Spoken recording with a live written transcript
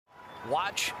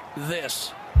Watch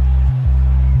this.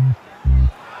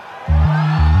 No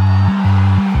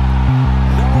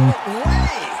way!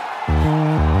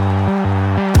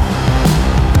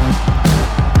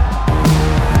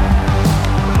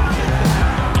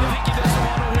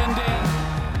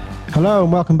 Hello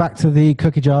and welcome back to the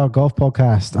Cookie Jar Golf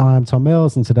Podcast. I'm Tom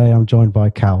Mills and today I'm joined by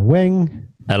Cal Wing.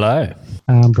 Hello.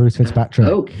 And Bruce Fitzpatrick.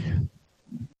 Oh.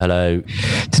 Hello.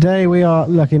 Today we are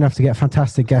lucky enough to get a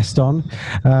fantastic guest on.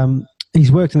 He's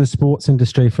worked in the sports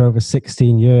industry for over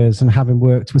 16 years and having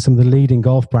worked with some of the leading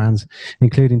golf brands,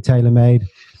 including TaylorMade,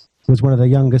 was one of the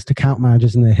youngest account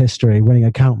managers in their history, winning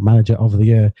Account Manager of the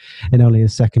Year in only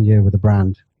his second year with the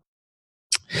brand.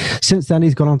 Since then,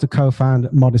 he's gone on to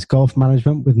co-found Modest Golf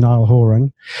Management with Niall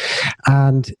Horan,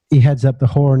 and he heads up the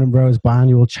Horan and Rose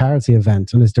biannual charity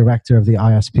event and is director of the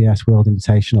ISPS World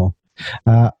Invitational.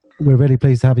 We're really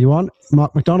pleased to have you on.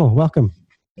 Mark McDonnell, welcome.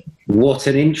 What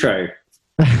an intro.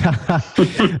 You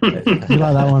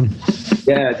like that one?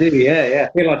 Yeah, I do. Yeah.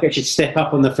 I feel like I should step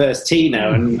up on the first tee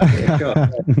now. And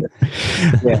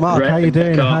Mark, how you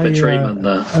doing? How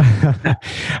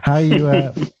are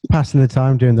you passing the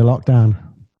time during the lockdown?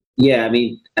 Yeah, I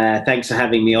mean, thanks for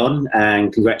having me on,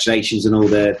 and congratulations on all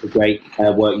the great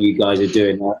work you guys are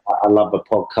doing. I love the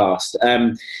podcast.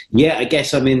 I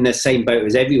guess I'm in the same boat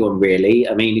as everyone, really.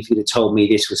 I mean, if you'd have told me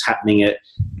this was happening at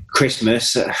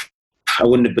Christmas, I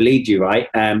wouldn't have believed you, right?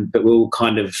 But we're all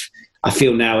kind of, I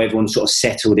feel now everyone's sort of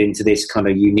settled into this kind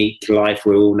of unique life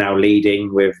we're all now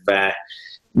leading with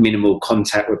minimal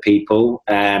contact with people.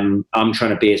 I'm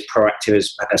trying to be as proactive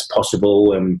as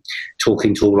possible and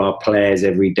talking to all our players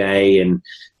every day. And,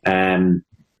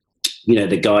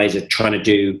 the guys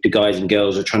and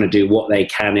girls are trying to do what they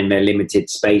can in their limited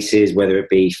spaces, whether it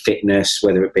be fitness,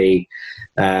 whether it be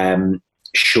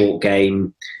short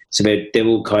game. So they're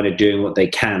all kind of doing what they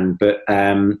can. But,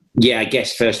 I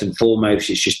guess first and foremost,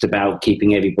 it's just about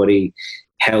keeping everybody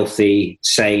healthy,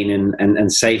 sane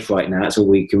and safe right now. That's all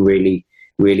we can really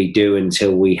do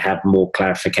until we have more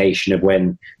clarification of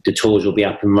when the tours will be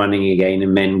up and running again,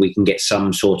 and then we can get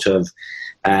some sort of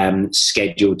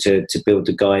schedule to build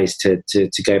the guys to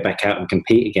go back out and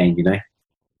compete again,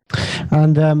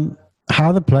 And how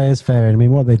are the players faring? I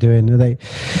mean, what are they doing? Are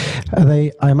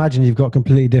they? I imagine you've got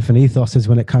completely different ethoses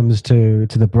when it comes to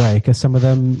the break. Are some of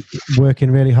them working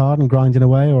really hard and grinding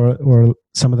away, or are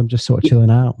some of them just sort of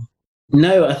chilling out?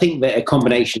 No, I think that a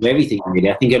combination of everything, really.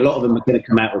 I think a lot of them are going to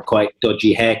come out with quite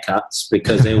dodgy haircuts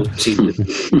because they all seem to be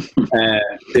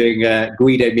doing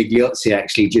Guido Migliozzi,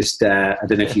 actually, just, I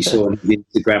don't know if you saw on his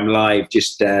Instagram Live,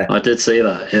 just... I did see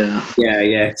that, yeah.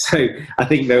 Yeah. So I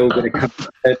think they're all going to come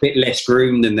a bit less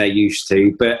groomed than they're used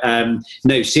to. But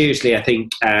no, seriously, I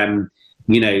think,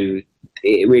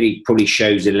 it really probably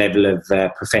shows a level of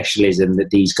professionalism that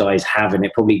these guys have, and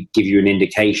it probably gives you an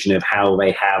indication of how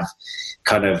they have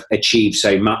kind of achieved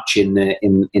so much in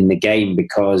the game,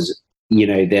 because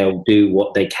they'll do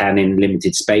what they can in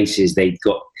limited spaces. They've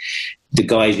got the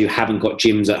guys who haven't got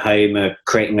gyms at home are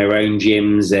creating their own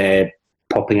gyms. They're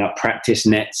popping up practice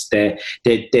nets. They're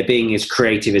being as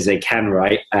creative as they can,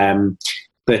 right? I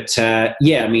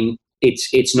mean,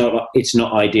 it's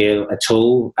not ideal at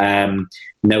all.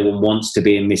 No one wants to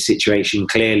be in this situation,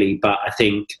 clearly, but I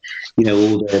think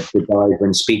all the guys,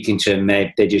 when speaking to them,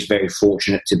 they're just very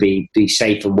fortunate to be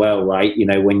safe and well, right?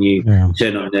 When you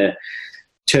turn on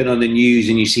the news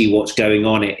and you see what's going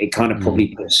on, it kind of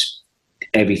probably puts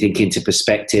everything into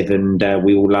perspective. And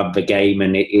we all love the game,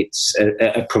 and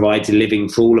it provides a living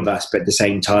for all of us. But at the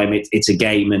same time, it's a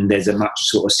game, and there's a much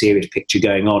sort of serious picture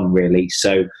going on, really.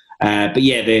 So,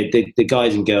 the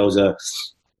guys and girls are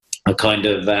kind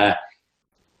of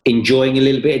enjoying a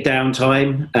little bit of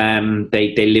downtime.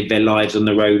 They live their lives on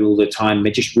the road all the time.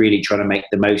 They're just really trying to make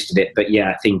the most of it. But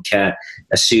I think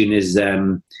as soon as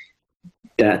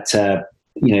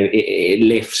it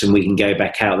lifts and we can go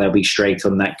back out, they'll be straight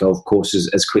on that golf course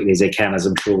as quickly as they can, as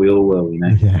I'm sure we all will.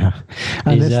 Yeah.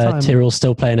 And is Tyrrell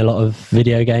still playing a lot of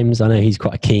video games? I know he's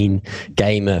quite a keen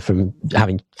gamer from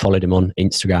having followed him on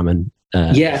Instagram and.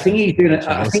 I think he's doing it.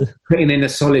 I think he's putting in a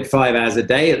solid 5 hours a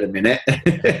day at the minute.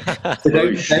 So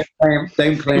don't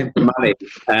play him for money.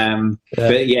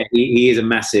 But he is a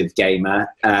massive gamer.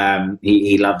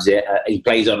 He loves it. He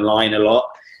plays online a lot.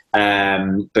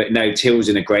 But no, Tyrrell's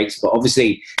in a great spot.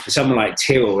 Obviously, for someone like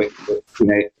Tyrrell,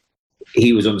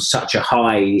 he was on such a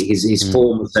high. His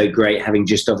form was so great, having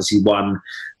just obviously won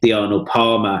the Arnold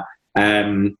Palmer.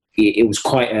 it was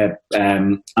quite a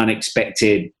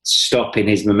unexpected stop in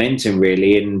his momentum,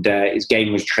 really, and his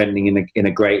game was trending in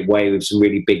a great way with some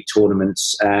really big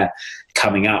tournaments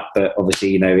coming up. But obviously,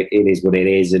 you know, it is what it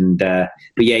is. And but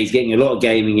yeah, he's getting a lot of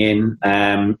gaming in.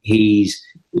 He's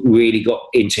really got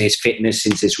into his fitness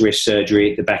since his wrist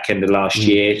surgery at the back end of last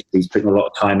year. He's putting a lot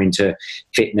of time into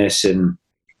fitness and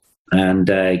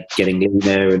getting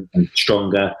leaner and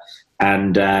stronger.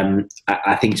 And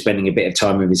I think spending a bit of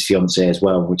time with his fiancée as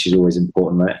well, which is always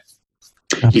important, right?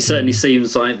 He certainly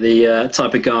seems like the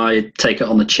type of guy take it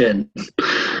on the chin,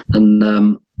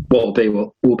 and what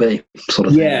will be sort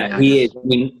of thing. Yeah, he is. I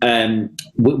mean,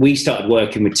 we started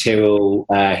working with Tyrrell.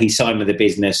 He signed with the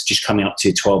business just coming up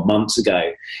to 12 months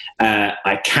ago.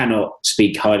 I cannot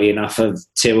speak highly enough of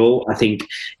Tyrrell. I think,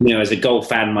 you know, as a golf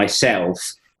fan myself,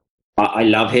 I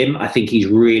love him. I think he's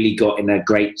really got in a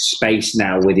great space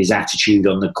now with his attitude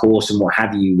on the course and what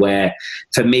have you, where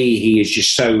for me, he is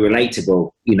just so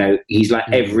relatable. You know, he's like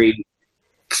every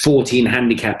 14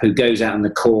 handicap who goes out on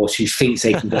the course, who thinks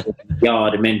they can go in the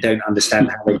yard and then don't understand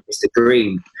how they miss the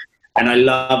green. And I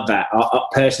love that.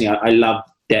 Personally, I love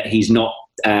that he's not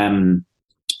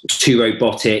too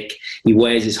robotic. He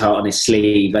wears his heart on his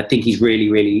sleeve. I think he's really,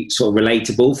 really sort of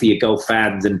relatable for your golf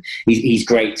fans, and he's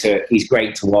great to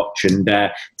watch. And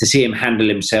to see him handle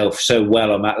himself so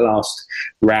well on that last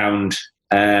round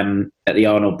at the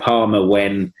Arnold Palmer,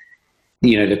 when,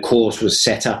 you know, the course was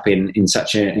set up in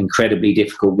such an incredibly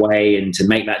difficult way, and to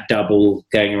make that double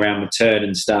going around the turn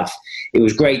and stuff, it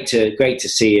was great to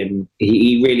see. And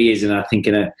he really is, and I think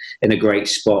in a great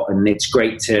spot. And it's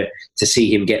great to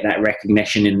see him get that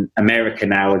recognition in America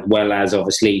now, as well as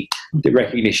obviously the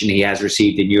recognition he has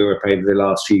received in Europe over the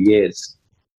last few years.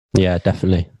 Yeah,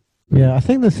 definitely. Yeah, I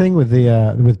think the thing with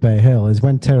Bay Hill is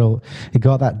when Tyrrell he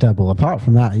got that double. Apart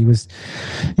from that, he was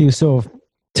sort of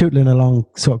tootling along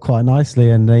sort of quite nicely,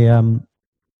 and they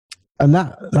and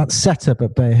that setup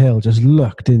at Bay Hill just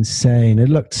looked insane. It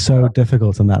looked so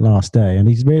difficult on that last day, and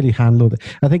he's really handled it.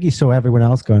 I think he saw everyone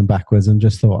else going backwards and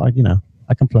just thought, I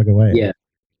can plug away. Yeah,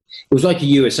 it was like a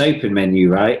US Open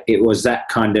menu, right? It was that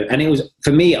kind of, and it was,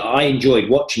 for me, I enjoyed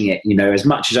watching it. You know, as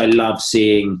much as I love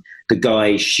seeing the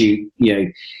guys shoot, you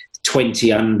know,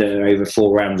 20 under over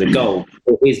 4 rounds of golf,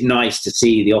 it is nice to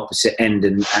see the opposite end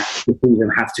and see them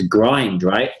have to grind,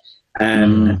 right?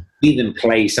 See them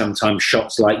play sometimes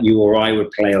shots like you or I would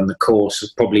play on the course,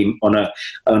 probably on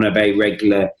a very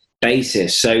regular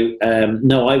basis. So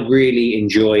no, I really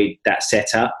enjoyed that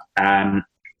setup.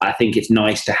 I think it's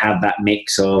nice to have that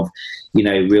mix of, you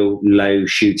know, real low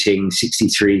shooting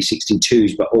 63,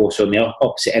 62s, but also on the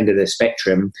opposite end of the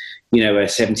spectrum, you know, a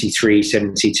 73,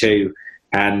 72.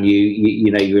 And you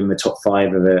know, you're in the top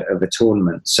 5 of a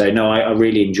tournament. So no, I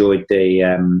really enjoyed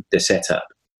the setup.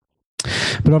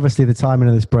 But obviously, the timing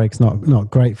of this break's not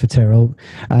great for Tyrrell,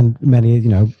 and many, you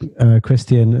know,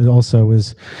 Christian also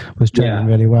was training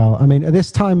really well. I mean, at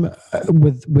this time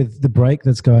with the break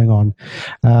that's going on,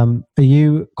 are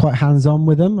you quite hands on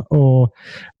with them, or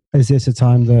is this a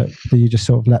time that you just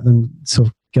sort of let them sort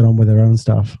of get on with their own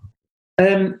stuff?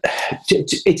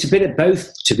 It's a bit of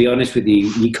both, to be honest with you.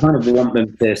 You kind of want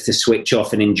them to switch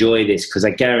off and enjoy this, because I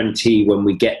guarantee when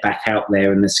we get back out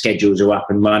there and the schedules are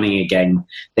up and running again,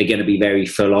 they're going to be very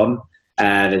full on.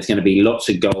 There's going to be lots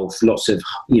of golf, lots of,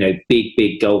 you know,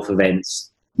 big golf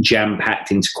events jam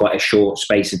packed into quite a short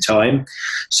space of time.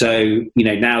 So, you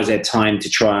know, now's their time to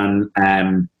try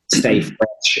and stay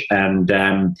fresh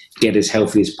and get as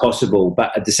healthy as possible.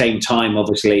 But at the same time,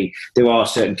 obviously, there are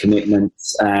certain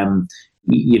commitments,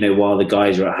 you know, while the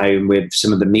guys are at home with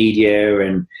some of the media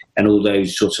and all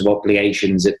those sorts of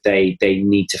obligations that they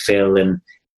need to fill and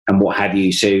what have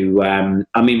you. So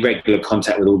I'm in regular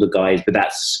contact with all the guys, but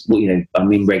that's, you know,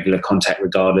 I'm in regular contact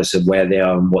regardless of where they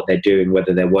are and what they're doing,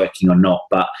 whether they're working or not.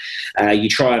 But you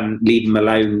try and leave them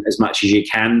alone as much as you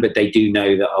can, but they do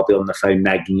know that I'll be on the phone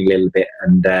nagging a little bit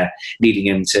and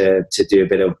needing them to do a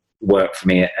bit of work for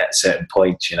me at certain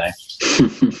points, you know.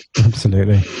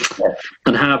 Absolutely. Yeah.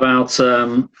 And how about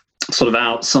sort of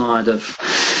outside of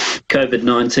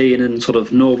COVID-19 and sort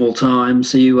of normal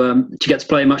times? Do you get to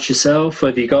play much yourself?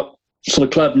 Have you got sort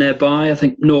of club nearby? I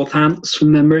think Northants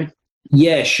from memory.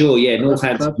 Yeah, sure. Yeah,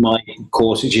 Northants is my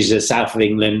course, which is the south of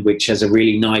England, which has a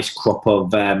really nice crop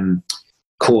of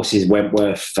courses: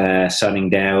 Wentworth,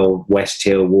 Sunningdale, West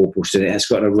Hill, Worplesdon. It has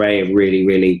got an array of really,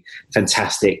 really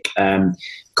fantastic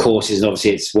courses. And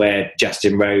obviously, it's where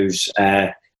Justin Rose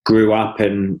grew up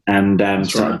and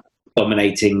started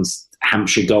dominating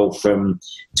Hampshire golf from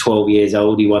 12 years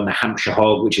old. He won the Hampshire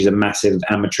Hog, which is a massive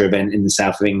amateur event in the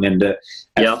south of England at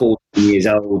 14 years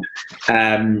old.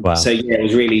 Wow. So yeah, it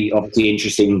was really obviously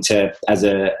interesting to, as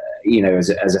a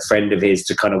as a friend of his,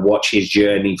 to kind of watch his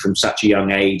journey from such a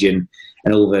young age and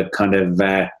all the kind of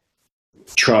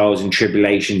trials and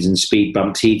tribulations and speed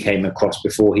bumps he came across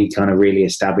before he kind of really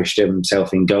established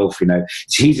himself in golf. So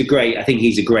I think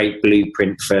he's a great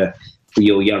blueprint for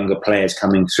your younger players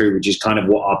coming through, which is kind of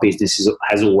what our business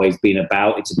has always been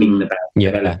about. It's been about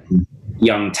developing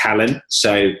young talent.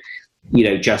 So,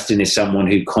 Justin is someone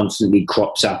who constantly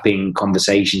crops up in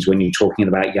conversations when you're talking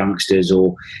about youngsters,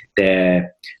 or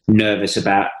they're nervous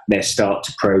about their start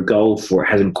to pro golf, or it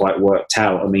hasn't quite worked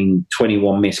out.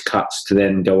 21 missed cuts to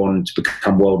then go on to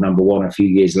become world number one a few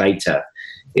years later.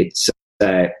 It's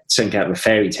something out of a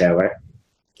fairy tale, right?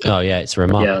 Oh yeah, it's a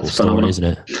remarkable story, isn't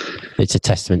it? It's a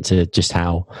testament to just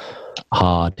how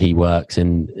hard he works,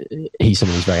 and he's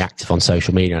someone who's very active on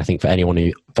social media. And I think for anyone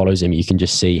who follows him, you can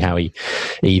just see how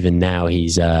even now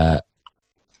he's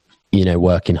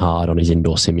working hard on his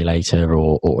indoor simulator,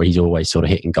 or he's always sort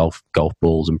of hitting golf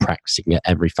balls and practicing at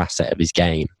every facet of his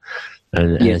game.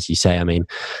 And as you say,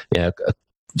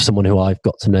 someone who I've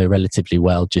got to know relatively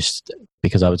well, just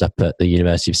because I was up at the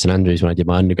University of St Andrews when I did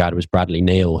my undergrad, was Bradley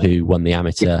Neal, who won the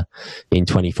amateur in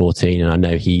 2014. And I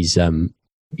know he's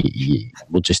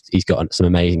got some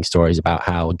amazing stories about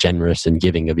how generous and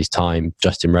giving of his time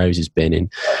Justin Rose has been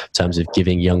in terms of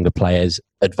giving younger players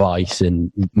advice,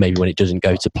 and maybe when it doesn't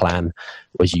go to plan,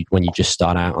 when you just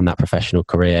start out on that professional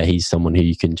career, he's someone who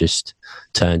you can just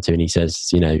turn to, and he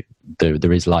says,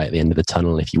 there is light at the end of the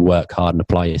tunnel. If you work hard and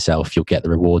apply yourself, you'll get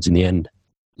the rewards in the end.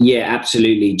 Yeah,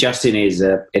 absolutely. Justin is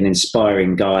an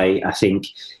inspiring guy. I think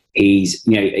he's,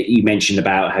 you mentioned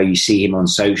about how you see him on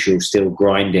social still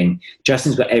grinding.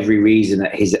 Justin's got every reason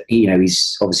that he's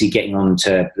obviously getting on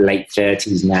to late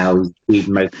 30s now. He's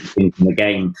even most in the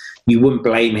game. You wouldn't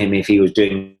blame him if he was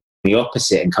doing the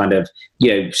opposite and kind of,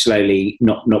 slowly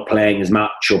not playing as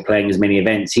much or playing as many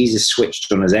events. He's as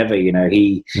switched on as ever.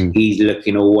 He's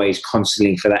looking always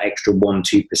constantly for that extra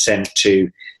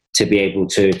 1-2% to be able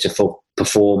to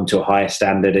perform to a higher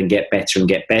standard and get better and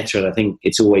get better. And I think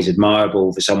it's always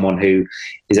admirable for someone who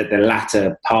is at the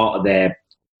latter part of their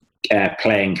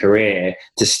playing career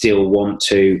to still want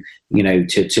to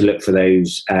look for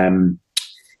those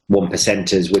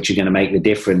 1%ers which are going to make the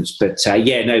difference. But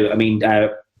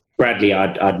Bradley,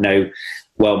 I'd know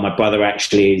well. My brother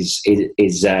actually is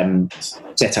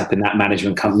set up in that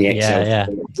management company, Excel,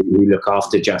 who look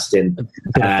after Justin. A bit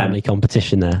of family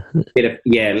competition there.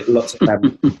 Lots of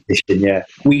family competition. Yeah,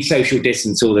 we social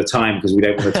distance all the time because we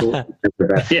don't want to talk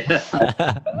about it.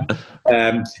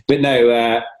 But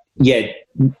no,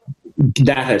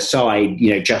 that aside,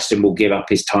 Justin will give up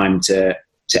his time to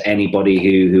anybody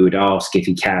who would ask if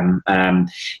he can.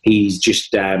 He's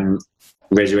just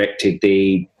resurrected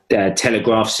the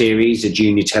Telegraph series, a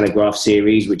junior Telegraph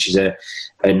series, which is a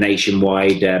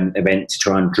nationwide event to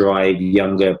try and drive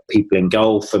younger people in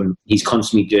golf, and he's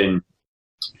constantly doing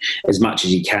as much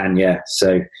as he can.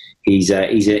 So he's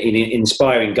an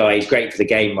inspiring guy. He's great for the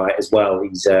game, right, as well.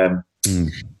 He's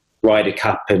Ryder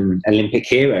Cup and Olympic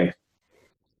hero.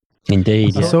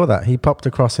 Indeed, I saw that he popped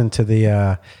across into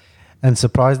the and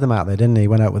surprised them out there, didn't he?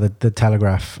 Went out with the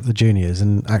Telegraph, the juniors,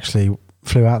 and actually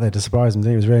flew out there to surprise them.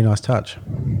 It was a really nice touch.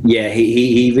 Yeah,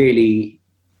 he really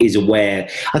is aware.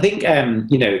 I think I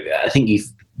think you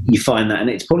find that, and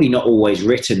it's probably not always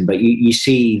written, but you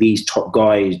see these top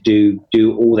guys do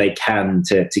all they can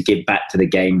to give back to the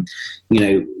game.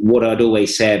 What I'd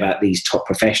always say about these top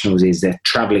professionals is they're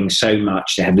traveling so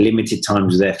much, they have limited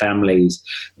times with their families.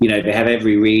 They have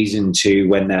every reason to,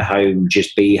 when they're home,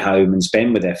 just be home and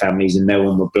spend with their families, and no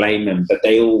one would blame them. But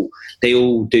they all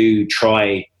do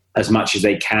try as much as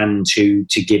they can to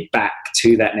give back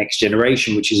to that next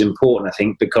generation, which is important, I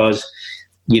think, because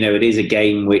it is a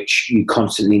game which you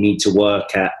constantly need to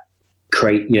work at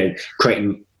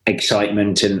creating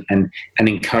excitement and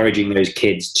encouraging those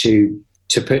kids to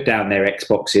put down their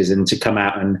Xboxes and to come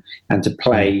out and to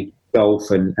play golf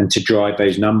and to drive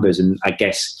those numbers. And I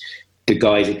guess the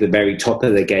guys at the very top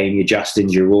of the game, your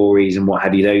Justins, your Rorys and what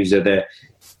have you, those are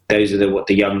what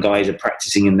the young guys are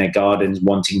practicing in their gardens,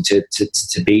 wanting to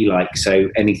be like. So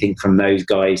anything from those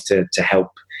guys to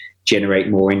help generate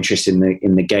more interest in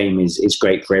the game is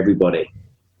great for everybody.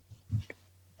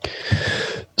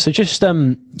 So just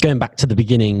going back to the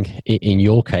beginning in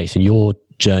your case, in your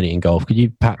journey in golf, could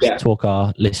you perhaps talk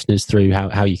our listeners through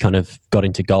how you kind of got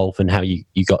into golf and how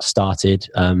you got started?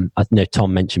 I know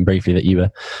Tom mentioned briefly that you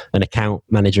were an account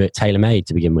manager at TaylorMade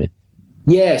to begin with.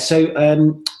 Yeah, so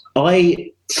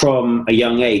I, from a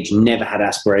young age, never had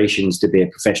aspirations to be a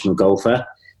professional golfer.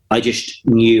 I just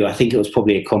knew, I think it was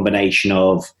probably a combination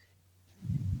of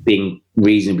being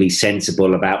reasonably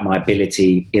sensible about my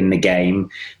ability in the game.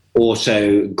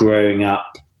 Also, growing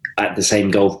up at the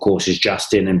same golf course as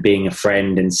Justin and being a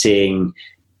friend and seeing,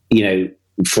 you know,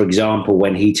 for example,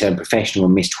 when he turned professional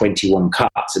and missed 21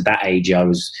 cuts, at that age I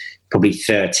was probably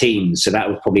 13. So that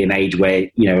was probably an age where,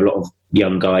 you know, a lot of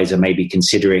young guys are maybe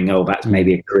considering, oh, that's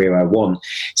maybe a career I want.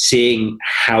 Seeing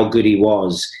how good he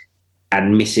was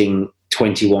and missing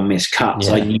 21 missed cuts,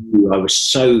 I knew I was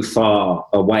so far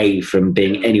away from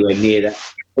being anywhere near that.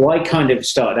 Well, I kind of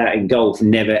started out in golf,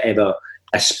 never ever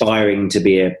aspiring to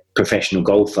be a professional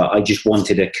golfer. I just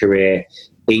wanted a career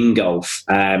in golf.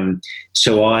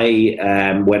 So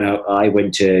when I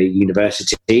went to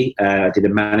university, I did a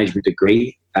management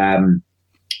degree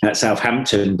at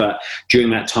Southampton. But during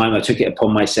that time, I took it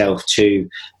upon myself to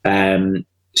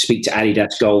speak to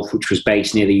Adidas Golf, which was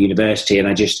based near the university, and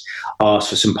I just asked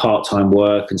for some part-time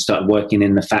work and started working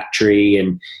in the factory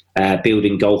and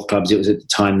building golf clubs. It was at the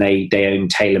time they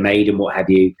owned TaylorMade and what have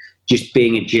you, just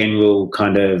being a general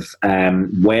kind of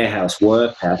warehouse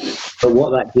worker. But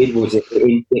what that did was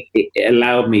it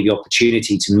allowed me the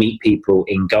opportunity to meet people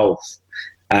in golf.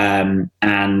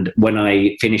 And when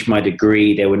I finished my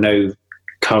degree, there were no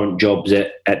current jobs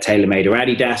at TaylorMade or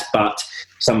Adidas, but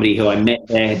somebody who I met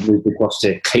there had moved across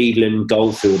to Cleveland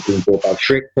Golf, who had been bought by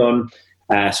Shricton.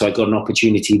 So I got an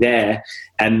opportunity there.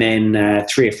 And then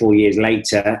 3 or 4 years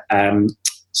later,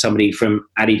 somebody from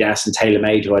Adidas and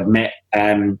TaylorMade who I'd met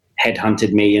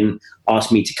headhunted me and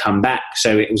asked me to come back.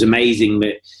 So it was amazing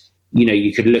that, you know,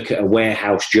 you could look at a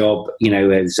warehouse job, you know,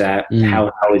 as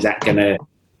how is that going to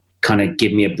kind of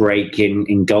give me a break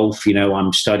in golf? You know,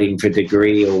 I'm studying for a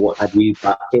degree or what have you,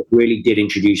 but it really did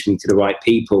introduce me to the right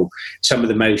people, some of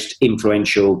the most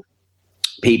influential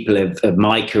people of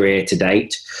my career to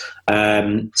date.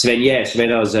 So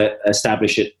then I was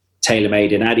established at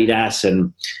TaylorMade and Adidas,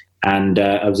 and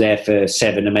I was there for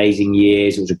 7 amazing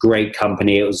years. It was a great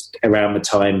company. It was around the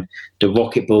time the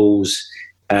Rocket Balls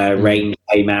range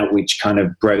came out, which kind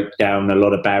of broke down a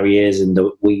lot of barriers, and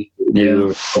we were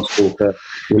responsible for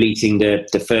releasing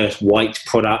the first white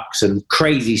products and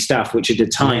crazy stuff, which at the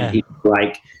time people were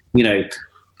like, you know,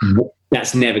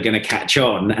 that's never going to catch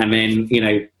on. And then, you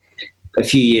know, a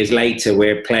few years later,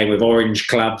 we're playing with orange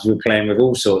clubs, we're playing with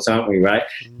all sorts, aren't we, right?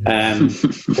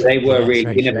 They were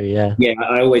really innovative.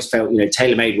 I always felt, you know,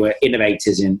 TaylorMade were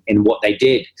innovators in what they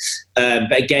did.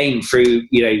 But again, through,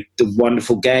 you know, the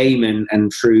wonderful game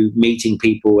and through meeting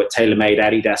people at TaylorMade,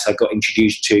 Adidas, I got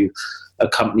introduced to a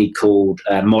company called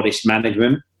Modest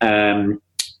Management.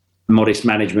 Modest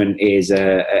Management is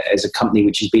a company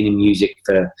which has been in music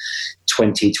for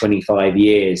 20, 25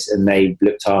 years, and they've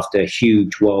looked after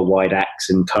huge worldwide acts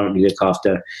and currently look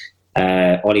after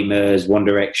Ollie Murs, One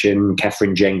Direction,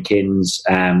 Catherine Jenkins,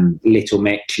 Little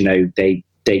Mix. You know, they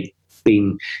did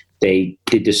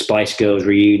the Spice Girls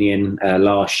reunion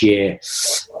last year,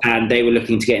 and they were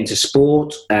looking to get into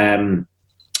sport.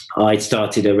 I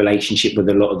started a relationship with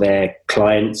a lot of their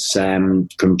clients from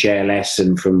JLS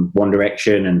and from One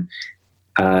Direction, and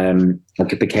I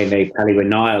became very pally with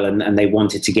Niall, and they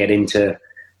wanted to get into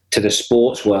the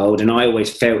sports world. And I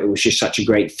always felt it was just such a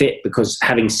great fit, because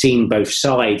having seen both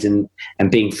sides and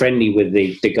being friendly with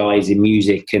the guys in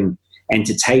music and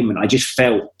entertainment, I just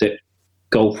felt that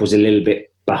golf was a little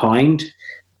bit behind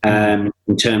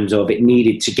in terms of it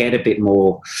needed to get a bit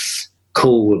more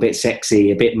cool, a bit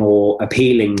sexy, a bit more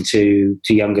appealing to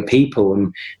younger people.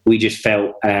 And we just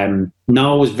felt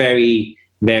Niall was very,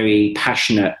 very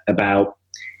passionate about,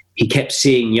 he kept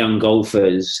seeing young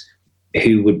golfers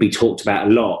who would be talked about a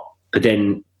lot, but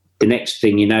then the next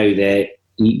thing you know,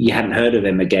 you hadn't heard of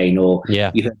them again, or you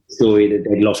heard the story that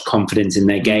they'd lost confidence in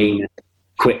their game and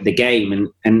quit the game.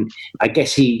 And I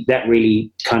guess that really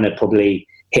kind of probably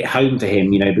hit home for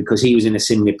him, you know, because he was in a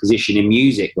similar position in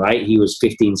music, right? He was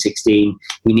 15, 16.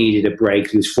 He needed a break.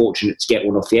 He was fortunate to get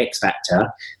one off the X Factor.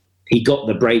 He got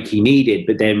the break he needed,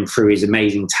 but then through his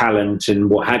amazing talent and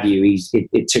what have you,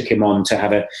 it took him on to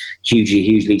have a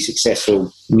hugely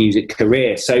successful music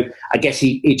career. So I guess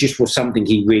it just was something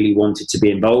he really wanted to be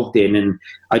involved in, and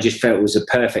I just felt it was a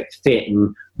perfect fit.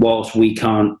 And whilst we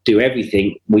can't do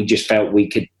everything, we just felt we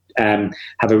could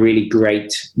have a really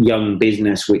great young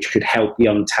business which could help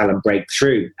young talent break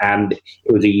through. And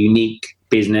it was a unique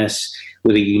business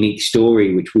with a unique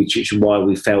story, which is why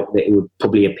we felt that it would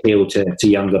probably appeal to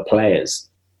younger players.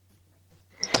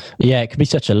 Yeah, it can be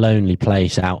such a lonely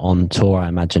place out on tour, I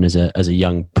imagine, as a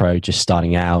young pro just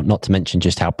starting out, not to mention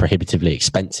just how prohibitively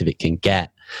expensive it can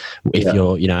get if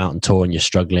you're, you know, out on tour and you're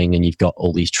struggling and you've got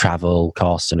all these travel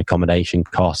costs and accommodation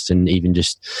costs and even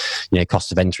just, you know,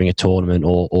 costs of entering a tournament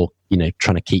or you know,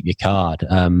 trying to keep your card.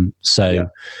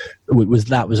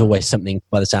 Was always something,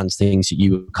 by the sounds of things, that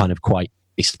you were kind of quite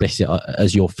explicit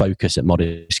as your focus at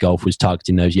Modest Golf was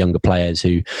targeting those younger players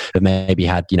who have maybe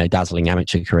had, you know, dazzling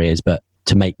amateur careers, but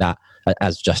to make that,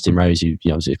 as Justin Rose, who, you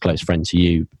know, was a close friend to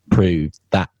you, proved,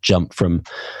 that jump from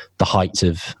the heights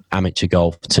of amateur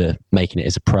golf to making it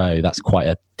as a pro, that's quite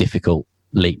a difficult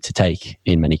leap to take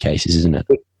in many cases, isn't it?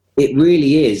 It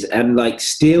really is. And like,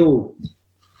 still,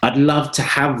 I'd love to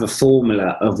have the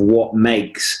formula of what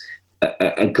makes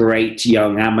a great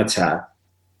young amateur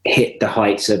hit the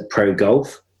heights of pro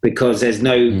golf, because there is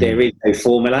no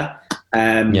formula.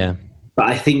 But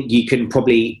I think you can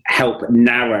probably help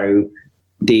narrow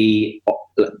the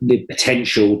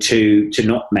potential to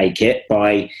not make it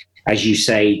by, as you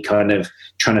say, kind of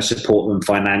trying to support them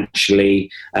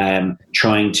financially,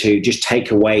 trying to just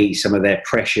take away some of their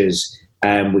pressures,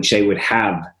 which they would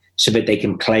have, so that they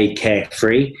can play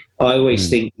carefree. I always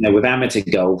think, you know, with amateur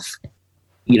golf,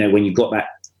 you know, when you've got that,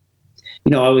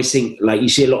 you know, I always think, like, you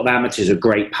see a lot of amateurs are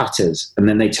great putters, and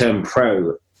then they turn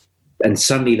pro, and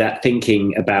suddenly that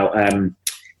thinking about,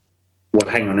 well,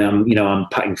 hang on, I'm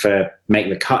putting for make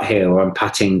the cut here, or I'm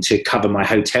putting to cover my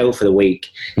hotel for the week.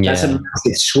 Yeah. That's a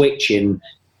massive switch in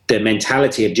the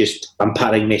mentality of just, I'm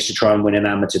putting this to try and win an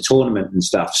amateur tournament and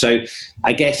stuff. So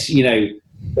I guess, you know,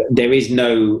 there is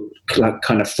no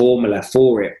kind of formula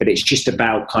for it, but it's just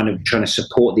about kind of trying to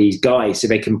support these guys so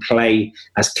they can play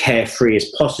as carefree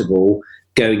as possible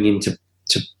going into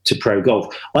to pro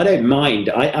golf. I don't mind.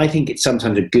 I think it's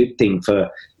sometimes a good thing for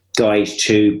guys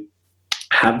to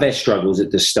have their struggles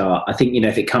at the start. I think, you know,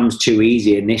 if it comes too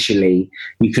easy initially,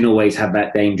 you can always have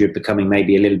that danger of becoming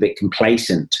maybe a little bit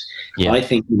complacent. Yeah. I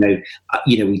think,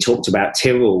 we talked about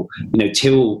Tyrrell. You know,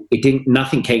 Tyrrell,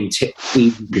 nothing came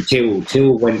easy to Tyrrell.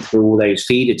 Tyrrell went through all those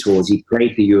feeder tours. He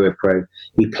played the Europro.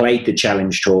 He played the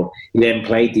Challenge Tour. He then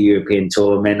played the European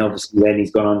Tour. And then obviously then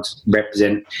he's gone on to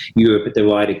represent Europe at the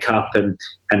Ryder Cup. And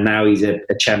now he's a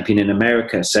champion in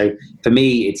America. So for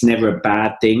me, it's never a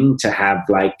bad thing to have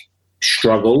like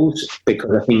struggles, because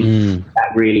I think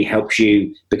that really helps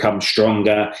you become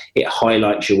stronger. It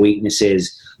highlights your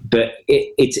weaknesses, but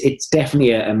it's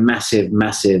definitely a massive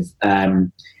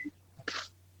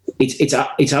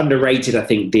it's underrated. I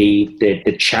think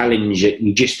the challenge,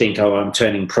 you just think, oh, I'm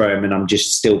turning pro and I'm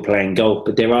just still playing golf,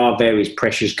 but there are various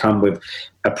pressures come with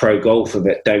a pro golfer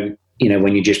that don't, you know,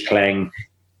 when you're just playing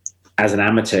as an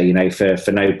amateur, you know,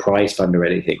 for no prize fund or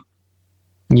anything.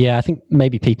 Yeah, I think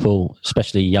maybe people,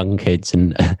 especially young kids,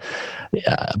 and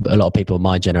a lot of people in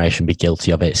my generation be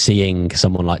guilty of it, seeing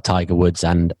someone like Tiger Woods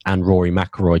and Rory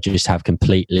McIlroy just have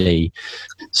completely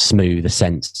smooth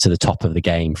ascents to the top of the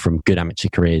game from good amateur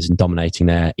careers and dominating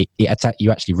there. You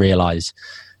actually realise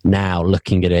now,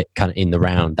 looking at it kind of in the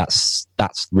round, that's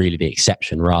really the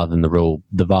exception rather than the rule.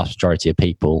 The vast majority of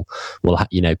people will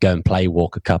go and play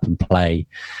Walker Cup and play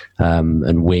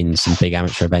and win some big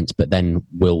amateur events, but then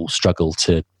will struggle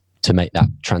to make that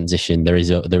transition. There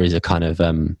is a kind of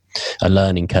a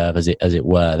learning curve, as it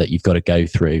were, that you've got to go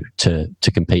through to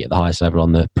compete at the highest level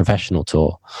on the professional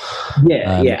tour.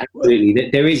 Yeah, absolutely.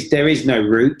 There is no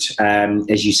route.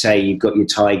 As you say, you've got your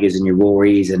Tigers and your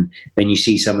Rorys, and then you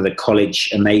see some of the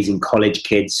amazing college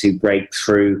kids who break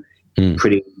through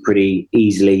pretty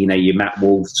easily. You know, your Matt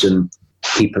Wolfs and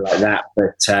people like that.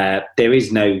 But there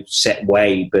is no set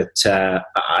way. But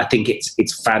I think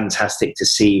it's fantastic to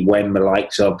see when the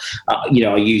likes of, I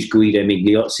use Guido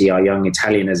Migliozzi, our young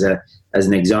Italian, as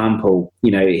an example.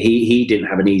 You know, he didn't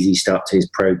have an easy start to his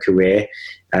pro career.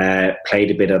 Played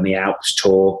a bit on the Alps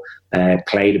Tour,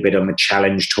 played a bit on the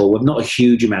Challenge Tour with not a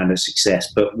huge amount of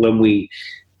success. But when we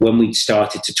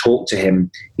started to talk to him,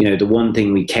 you know, the one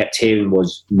thing we kept hearing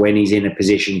was when he's in a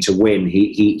position to win,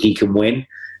 he can win.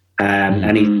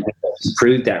 And he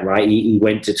proved that, right? He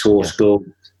went to tour school,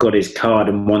 got his card,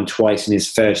 and won twice in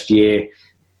his first year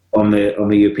on the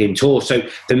European Tour. So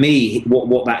for me,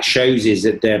 what that shows is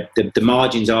that the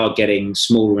margins are getting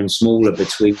smaller and smaller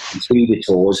between the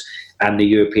tours and the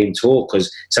European Tour,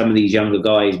 because some of these younger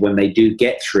guys, when they do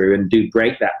get through and do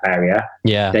break that barrier,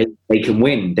 they can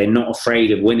win. They're not afraid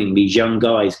of winning. These young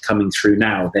guys coming through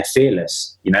now, they're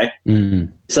fearless, you know?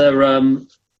 So,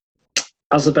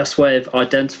 as the best way of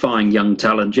identifying young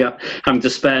talent, having to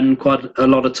spend quite a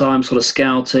lot of time sort of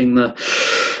scouting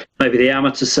maybe the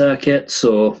amateur circuits,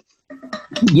 or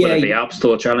the Alps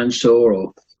Tour, Challenge Tour,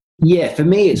 or for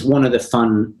me, it's one of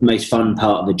the most fun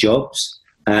part of the jobs,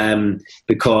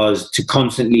 because to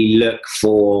constantly look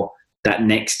for that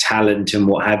next talent and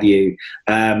what have you,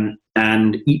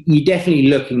 and you're definitely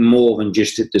looking more than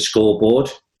just at the scoreboard.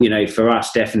 You know, for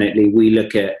us, definitely we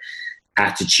look at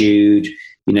attitude.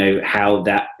 You know, how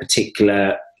that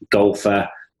particular golfer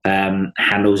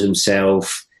handles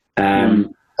himself,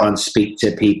 try and speak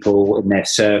to people in their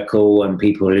circle and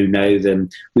people who know them.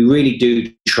 We really do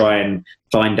try and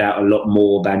find out a lot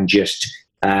more than just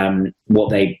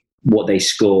what they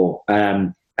score.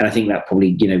 And I think that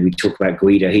probably, we talk about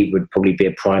Guido, he would probably be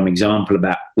a prime example of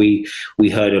that. We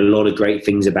heard a lot of great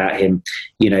things about him,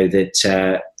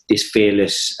 that this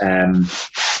fearless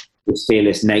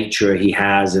nature he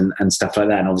has and stuff like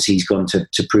that. And obviously he's gone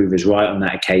to prove us right on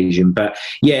that occasion. But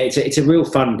yeah, it's a real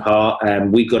fun part.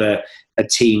 We've got a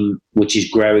team which is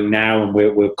growing now, and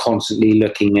we're constantly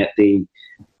looking at the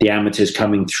amateurs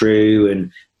coming through,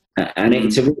 and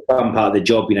it's a real fun part of the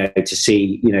job, to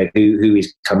see, who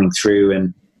is coming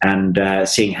through and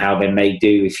seeing how they may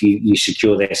do if you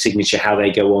secure their signature, how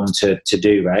they go on to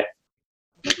do, right?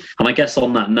 And I guess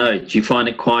on that note, do you find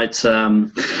it quite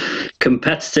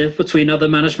competitive between other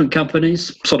management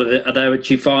companies? Sort of, do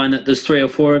you find that there's 3 or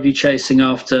 4 of you chasing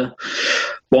after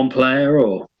one player,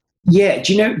 or? Yeah,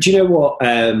 do you know what?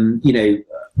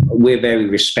 We're very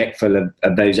respectful of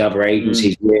those other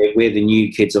agencies. We're the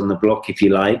new kids on the block, if you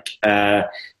like.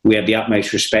 We have the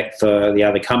utmost respect for the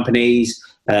other companies.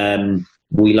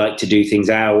 We like to do things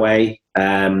our way.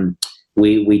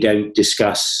 We don't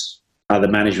discuss other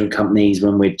management companies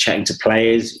when we're chatting to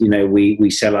players. We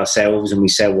sell ourselves and we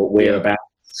sell what we're about.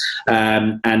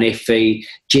 And if they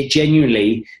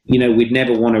genuinely, we'd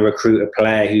never want to recruit a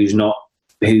player who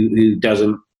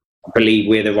doesn't believe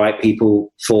we're the right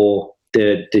people for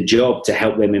the job to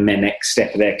help them in their next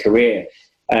step of their career.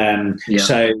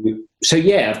 So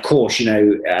yeah, of course,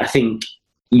 I think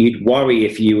you'd worry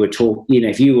if you were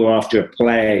if you were after a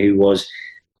player who was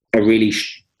a really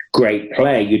great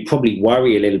player, you'd probably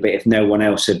worry a little bit if no one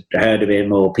else had heard of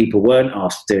him or people weren't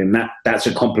after him. That's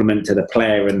a compliment to the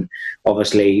player and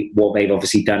obviously what they've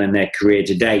obviously done in their career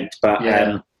to date. But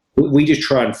we just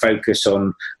try and focus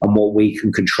on what we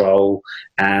can control,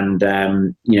 and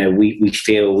we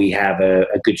feel we have a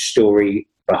good story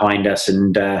behind us,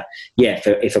 and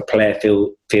if a player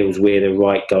feels we're the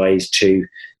right guys to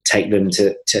take them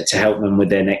to help them with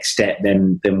their next step,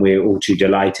 then we're all too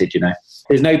delighted.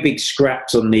 There's no big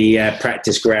scraps on the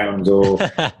practice ground or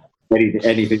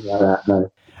anything like that. No.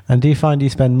 And do you find you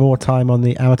spend more time on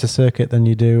the amateur circuit than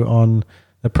you do on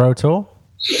the Pro Tour?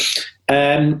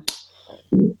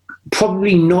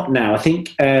 Probably not now. I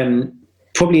think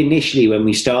probably initially when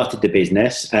we started the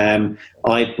business,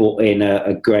 I brought in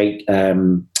a great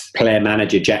player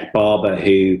manager, Jack Barber,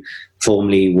 who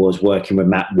formerly was working with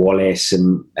Matt Wallace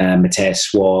and Matthias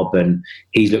Swab, and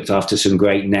he's looked after some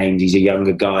great names. He's a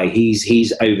younger guy.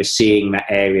 He's overseeing that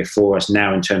area for us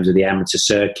now in terms of the amateur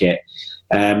circuit.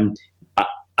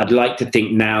 I'd like to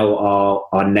think now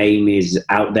our name is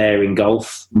out there in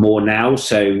golf more now,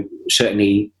 so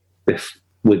certainly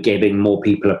we're getting more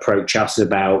people approach us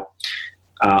about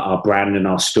our brand and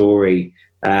our story.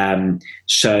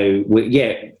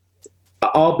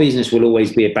 Our business will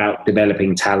always be about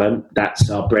developing talent. That's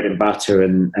our bread and butter,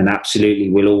 and absolutely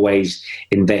we'll always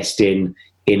invest in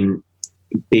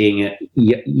being at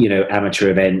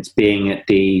amateur events, being at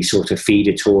the sort of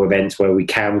feeder tour events where we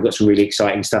can. We've got some really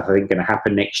exciting stuff I think going to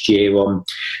happen next year on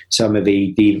some of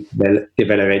the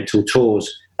developmental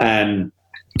tours.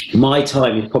 My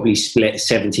time is probably split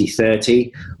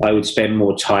 70-30. I would spend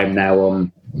more time now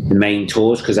on the main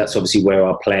tours because that's obviously where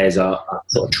our players are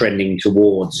sort of trending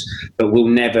towards. But we'll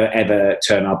never, ever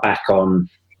turn our back on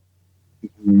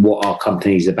what our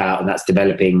company is about, and that's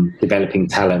developing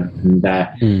talent. And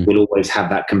we'll always have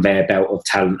that conveyor belt of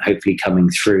talent hopefully coming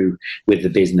through with the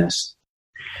business.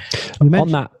 On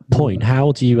that point,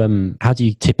 how do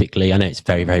you typically, I know it's a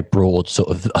very, very broad sort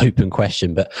of open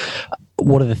question, but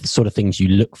what are the sort of things you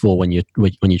look for when you're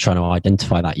trying to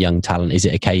identify that young talent? Is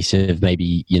it a case of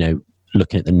maybe,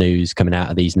 looking at the news coming out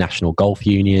of these national golf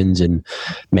unions and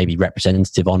maybe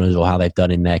representative honours or how they've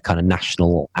done in their kind of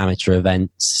national amateur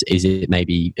events? Is it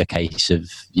maybe a case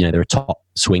of, there are top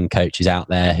swing coaches out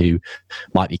there who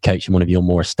might be coaching one of your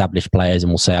more established players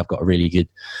and will say, I've got a really good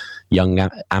young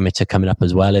amateur coming up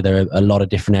as well? Are there a lot of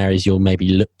different areas you'll maybe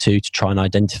look to try and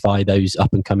identify those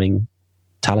up and coming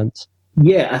talents?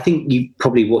 Yeah, I think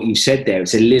probably what you said there,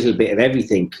 it's a little bit of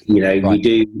everything. Right.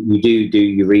 You do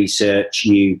your research,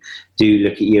 you do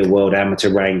look at your world amateur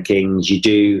rankings, you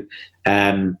do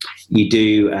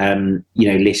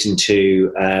listen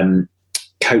to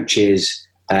coaches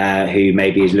who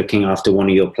maybe is looking after one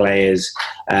of your players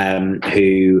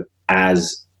who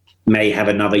may have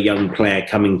another young player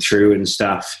coming through and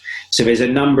stuff. So there's a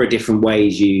number of different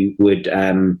ways you would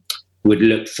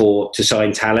look to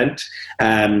sign talent.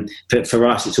 But for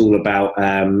us, it's all about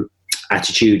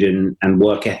attitude and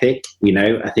work ethic.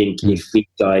 I think if these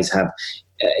guys have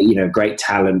great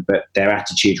talent, but their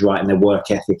attitude's right and their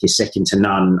work ethic is second to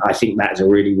none. I think that is a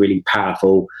really, really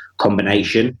powerful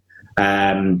combination,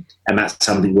 and that's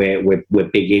something we're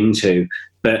big into.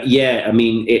 But yeah, I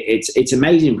mean, it's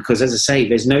amazing because, as I say,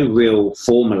 there's no real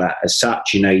formula as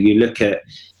such. You look at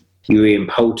your Ian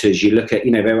Poulters, you look at,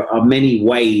 there are many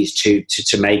ways to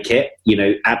make it.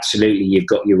 Absolutely, you've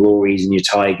got your Rorys and your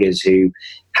Tigers who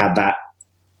have that,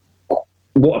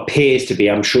 what appears to be,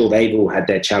 I'm sure they've all had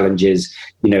their challenges,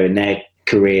 in their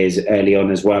careers early on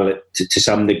as well, to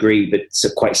some degree, but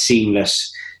it's quite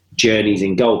seamless journeys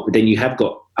in golf. But then you have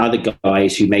got other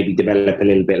guys who maybe develop a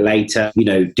little bit later,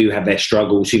 do have their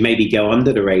struggles, who maybe go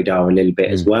under the radar a little bit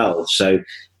as well. So,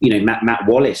 Matt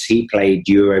Wallace, he played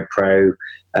Euro Pro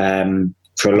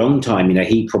for a long time.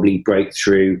 He probably broke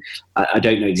through, I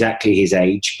don't know exactly his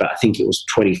age, but I think it was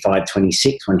 25,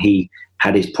 26 when he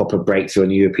had his proper breakthrough on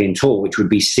the European Tour, which would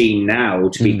be seen now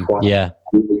to be quite a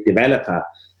developer.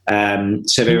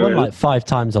 So he won like 5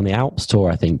 times on the Alps Tour,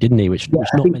 I think, didn't he? Which not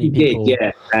many people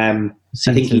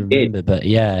I think he remember, did. But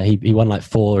yeah, he won like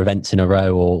 4 events in a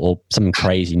row or some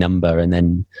crazy number, and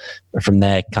then from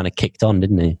there kind of kicked on,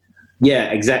 didn't he?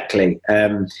 Yeah, exactly.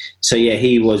 So yeah,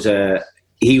 he was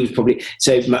probably.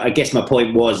 So I guess my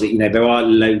point was that there are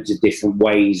loads of different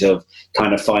ways of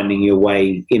kind of finding your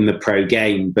way in the pro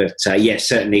game, but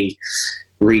certainly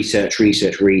research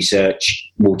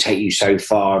will take you so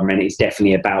far, and it's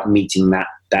definitely about meeting that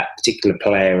particular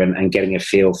player and getting a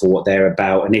feel for what they're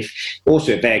about, and if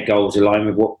their goals align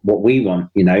with what we want,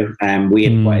 we have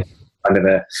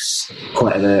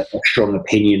quite a strong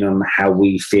opinion on how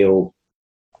we feel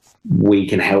we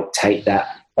can help take that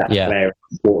player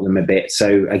and support them a bit.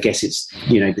 So I guess it's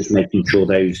just making sure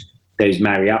those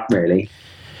marry up really.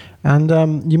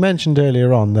 And you mentioned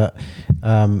earlier on that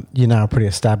you're now pretty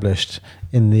established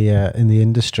in the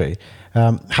industry.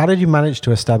 How did you manage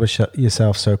to establish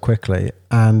yourself so quickly?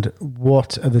 And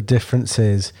what are the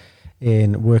differences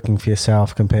in working for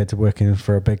yourself compared to working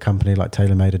for a big company like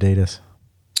TaylorMade Adidas?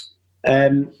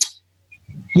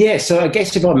 So I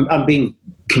guess if I'm being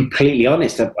completely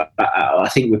honest, I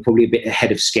think we're probably a bit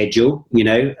ahead of schedule.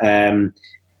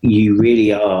 You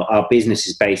really are. Our business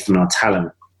is based on our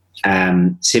talent.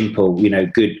 Simple,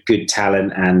 good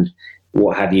talent and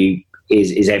what have you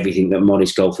is everything that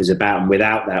modest golf is about. And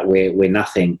without that, we're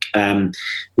nothing.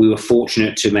 We were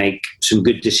fortunate to make some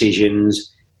good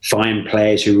decisions, find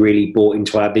players who really bought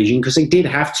into our vision, because they did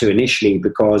have to initially,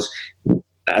 because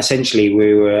essentially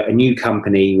we were a new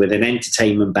company with an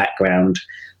entertainment background.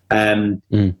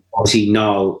 Obviously,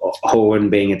 Niall Horan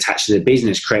being attached to the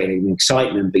business created an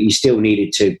excitement, but you still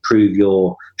needed to prove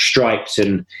your stripes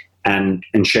and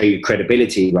show your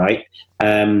credibility, right?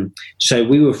 So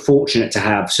we were fortunate to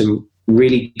have some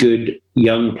really good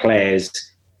young players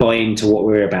buy into what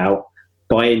we're about,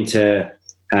 buy into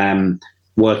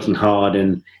working hard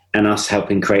and us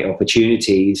helping create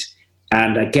opportunities.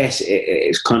 And I guess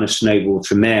it's kind of snowballed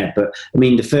from there. But I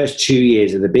mean, the first 2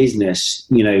 years of the business,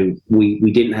 we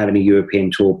didn't have any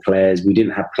European Tour players. We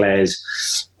didn't have players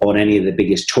on any of the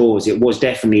biggest tours. It was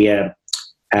definitely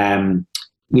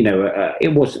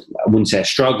it was, I wouldn't say a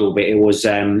struggle, but it was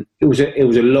a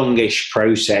longish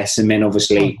process. And then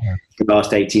obviously the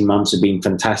last 18 months have been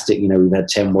fantastic. We've had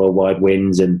 10 worldwide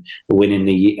wins and a win in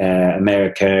the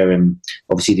America, and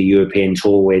obviously the European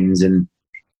Tour wins, and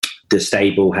the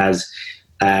stable has,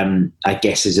 I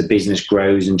guess, as a business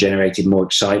grows and generated more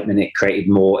excitement, it created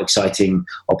more exciting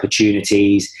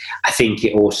opportunities. I think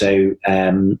it also,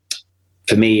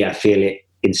 for me, I feel it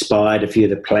inspired a few of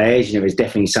the players. There's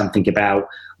definitely something about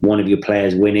one of your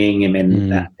players winning, and then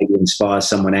that maybe inspires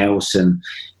someone else, and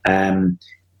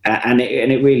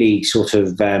it really sort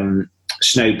of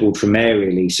snowballed from there,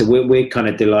 really. So we're kind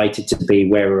of delighted to be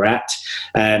where we're at.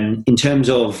 In terms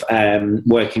of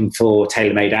working for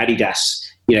TaylorMade Adidas,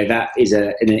 that is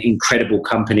an incredible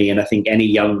company, and I think any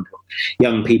young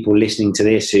people listening to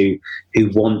this who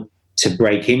want to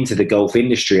break into the golf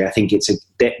industry, I think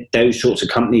those sorts of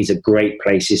companies are great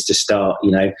places to start.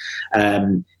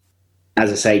 As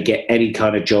I say, get any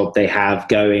kind of job they have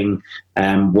going,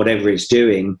 whatever it's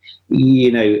doing.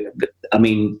 I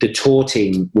mean, the tour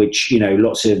team, which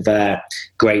lots of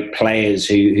great players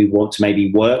who want to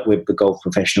maybe work with the golf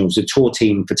professionals. The tour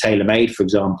team for TaylorMade, for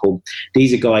example,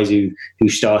 these are guys who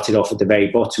started off at the very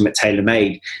bottom at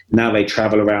TaylorMade. Now they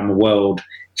travel around the world,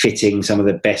 fitting some of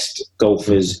the best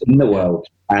golfers in the world.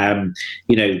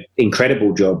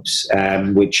 Incredible jobs,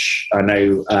 which I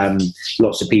know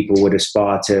lots of people would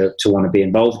aspire to want to be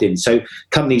involved in. So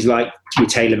companies like your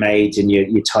TaylorMade and your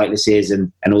Titleist's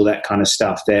and all that kind of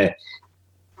stuff, they're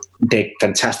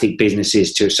fantastic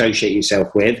businesses to associate yourself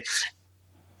with.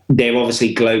 they're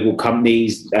obviously global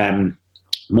companies.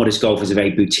 Modest Golf is a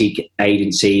very boutique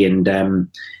agency, and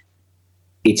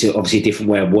it's obviously a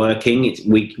different way of working.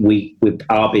 We with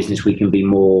our business, we can be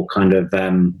more kind of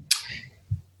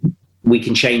we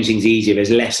can change things easier. There's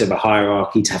less of a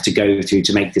hierarchy to have to go through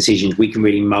to make decisions. We can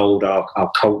really mold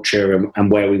our culture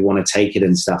and where we want to take it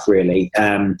and stuff, really.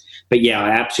 But yeah, I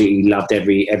absolutely loved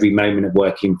every moment of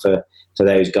working for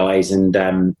those guys, and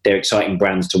they're exciting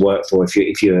brands to work for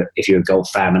if you're a golf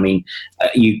fan. I mean,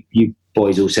 you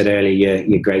boys all said earlier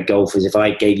you're great golfers. If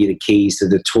I gave you the keys to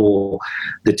the tour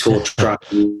truck,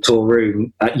 tour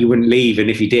room, you wouldn't leave, and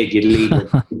if you did, you'd leave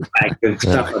a bag of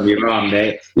stuff on your arm.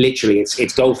 There, literally,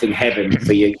 it's golfing heaven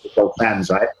for you golf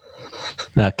fans, right?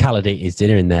 Cal would eat his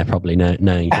dinner in there, probably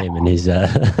knowing him and his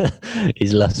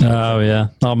lust. Oh yeah,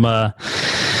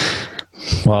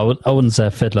 well, I wouldn't say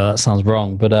a fiddler. That sounds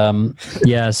wrong, but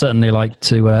yeah, I certainly like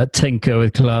to tinker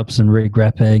with clubs and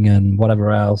regrepping and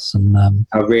whatever else. And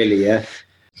oh, really? Yeah,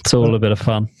 it's all a bit of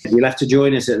fun. You'll have to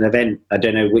join us at an event. I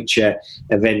don't know which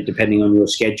event, depending on your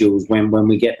schedules. When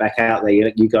we get back out there,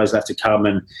 you guys have to come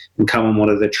and come on one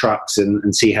of the trucks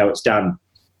and see how it's done.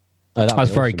 Oh, that's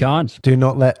awesome. Very kind. Do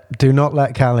not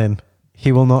let Cal in.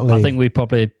 He will not leave. I think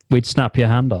we'd snap your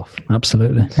hand off.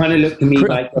 Absolutely. Kind of looked to me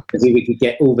like we could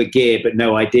get all the gear but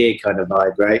no idea kind of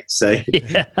vibe, right? So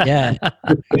yeah.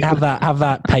 have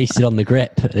that pasted on the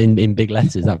grip in big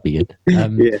letters. That'd be good.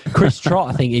 Yeah. Chris Trott,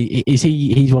 I think,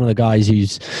 he's one of the guys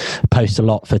who's posts a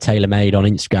lot for TaylorMade on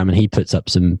Instagram, and he puts up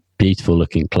some beautiful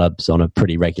looking clubs on a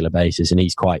pretty regular basis, and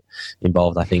he's quite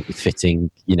involved, I think, with fitting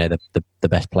the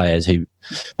best players in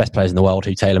the world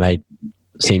who TaylorMade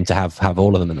seem to have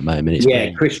all of them at the moment.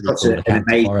 It's Chris Trott's an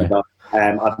amazing guy.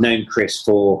 I've known Chris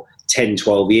for 10,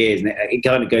 12 years, and it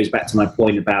kind of goes back to my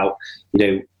point about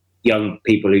young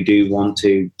people who do want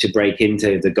to break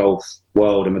into the golf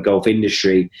world and the golf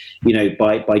industry.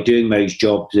 By doing those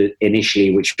jobs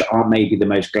initially, which aren't maybe the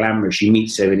most glamorous, you meet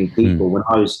so many people. When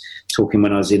I was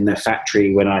in the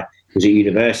factory when I was at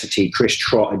university, Chris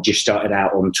Trott had just started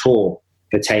out on tour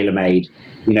for TaylorMade.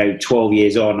 12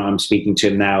 years on, I'm speaking to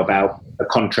him now about a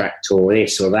contract or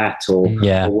this or that or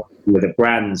with a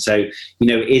brand. So,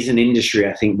 it is an industry,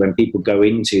 I think, when people go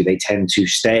into, they tend to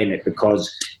stay in it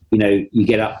because, you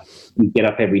get up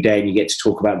every day and you get to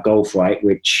talk about golf, right?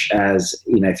 Which, as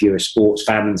if you're a sports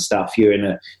fan and stuff, you're in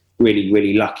a really,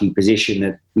 really lucky position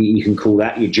that you can call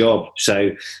that your job.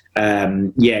 So,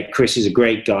 Chris is a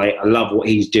great guy. I love what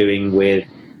he's doing with,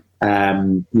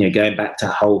 going back to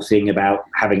the whole thing about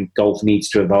having golf needs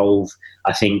to evolve.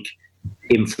 I think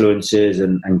influencers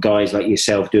and guys like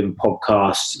yourself doing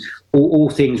podcasts, all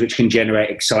things which can generate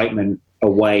excitement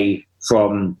away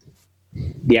from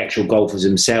the actual golfers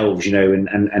themselves,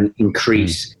 and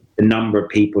increase the number of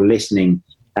people listening.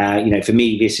 For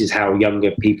me, this is how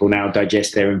younger people now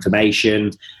digest their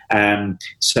information.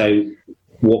 So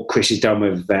what Chris has done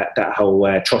with that whole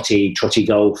trotty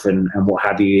golf and what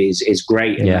have you is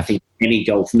great. And I think any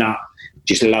golf nut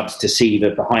just loves to see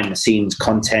the behind the scenes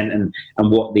content and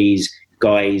what these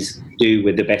guys do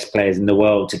with the best players in the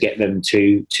world to get them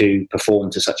to perform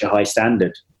to such a high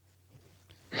standard.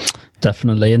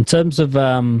 Definitely. In terms of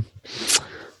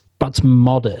back to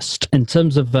Modest, in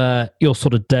terms of your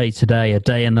sort of day to day, a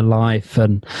day in the life,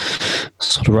 and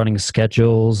sort of running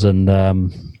schedules and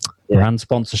brand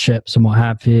sponsorships and what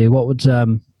have you, what would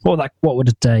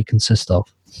a day consist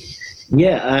of?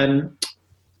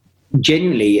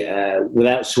 Genuinely,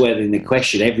 without swerving the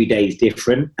question, every day is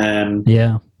different. No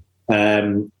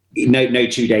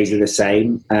 2 days are the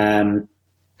same.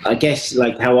 I guess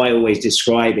like how I always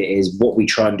describe it is what we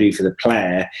try and do for the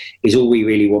player is all we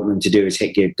really want them to do is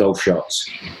hit good golf shots.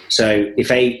 So if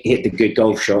they hit the good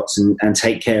golf shots and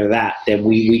take care of that, then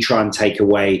we try and take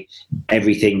away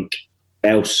everything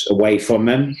else away from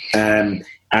them.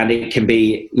 And it can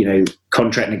be,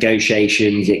 contract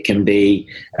negotiations. It can be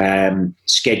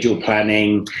schedule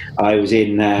planning. I was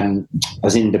in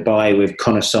Dubai with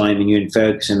Connor Simon, Ewan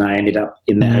Ferguson. I ended up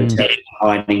in the hotel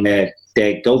finding their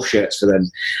golf shirts for them.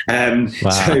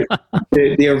 So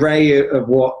the array of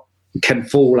what can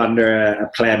fall under a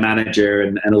player manager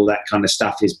and all that kind of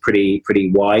stuff is pretty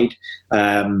wide.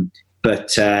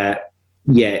 But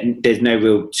there's no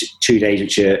real 2 days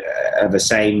which are the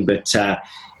same. But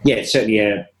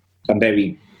certainly I'm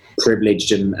very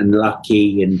privileged and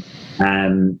lucky and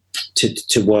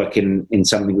to work in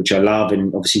something which I love,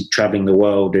 and obviously traveling the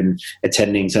world and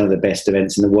attending some of the best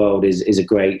events in the world is a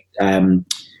great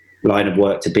line of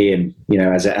work to be in,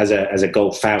 as a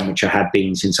golf fan, which I have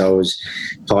been since I was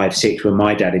 5, 6 when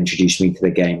my dad introduced me to the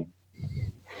game.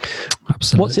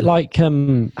 Absolutely. What's it like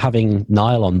having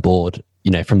Niall on board,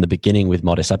 from the beginning with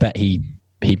Modest? I bet he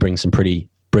brings some pretty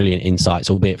brilliant insights,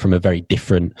 albeit from a very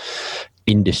different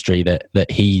industry that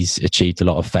he's achieved a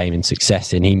lot of fame and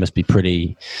success in. He must be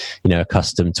pretty,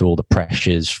 accustomed to all the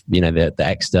pressures, the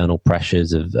external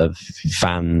pressures of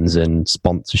fans and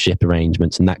sponsorship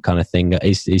arrangements and that kind of thing.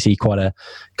 Is he quite a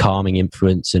calming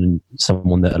influence and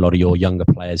someone that a lot of your younger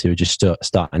players who are just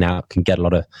starting out can get a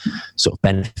lot of sort of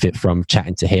benefit from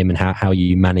chatting to him, and how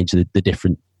you manage the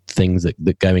different things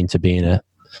that go into being a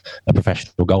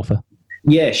professional golfer?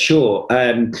 Yeah, sure.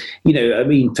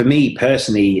 For me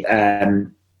personally,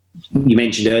 you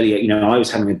mentioned earlier, I was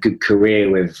having a good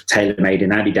career with TaylorMade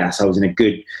and Adidas. I was in a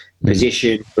good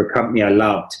position for a company I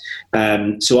loved.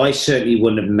 So I certainly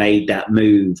wouldn't have made that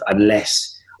move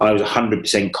unless I was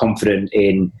 100% confident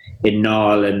in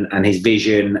Niall and his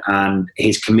vision and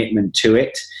his commitment to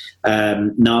it.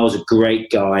 Niall's a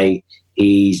great guy.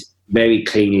 He's very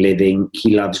clean living.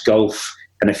 He loves golf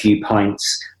and a few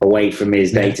pints away from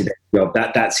his day-to-day job.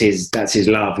 That's his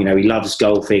love. He loves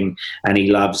golfing and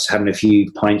he loves having a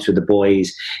few pints with the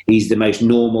boys. He's the most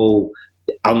normal,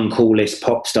 uncoolest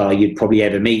pop star you'd probably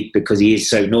ever meet because he is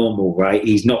so normal, right?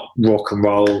 He's not rock and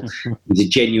roll. He's a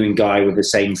genuine guy with the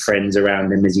same friends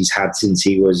around him as he's had since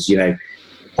he was,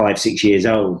 5-6 years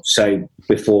old. So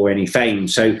before any fame.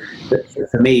 So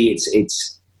for me,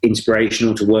 it's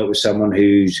inspirational to work with someone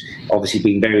who's obviously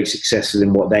been very successful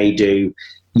in what they do.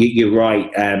 You're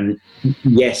right.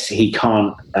 Yes, he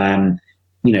can't.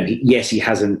 Yes, he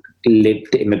hasn't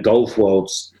lived in the golf world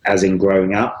as in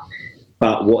growing up.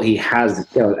 But what he has,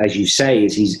 as you say,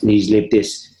 is he's lived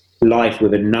this life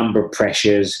with a number of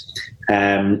pressures.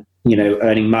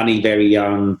 Earning money very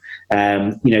young.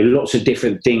 Lots of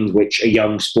different things which a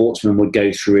young sportsman would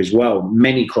go through as well.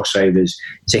 Many crossovers.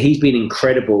 So he's been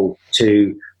incredible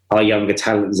to our younger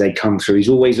talent as they come through. He's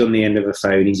always on the end of a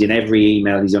phone. He's in every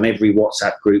email. He's on every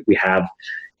WhatsApp group we have.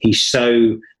 He's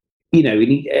so,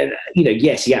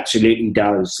 yes, he absolutely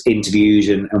does interviews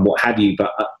and what have you,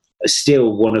 but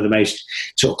still one of the most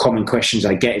sort of common questions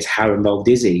I get is how involved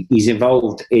is he? He's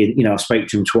involved in, I spoke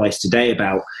to him twice today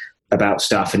about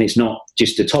stuff, and it's not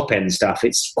just the top end stuff.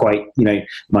 It's quite, minute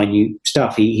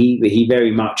stuff. He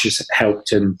very much has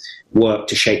helped and worked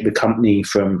to shape the company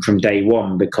from day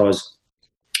one because,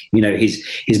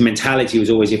 his mentality was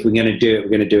always, if we're going to do it, we're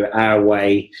going to do it our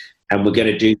way, and we're going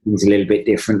to do things a little bit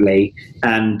differently,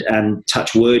 and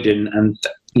touch wood, and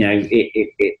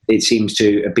it seems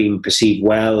to have been perceived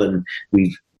well, and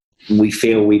we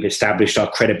feel we've established our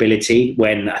credibility.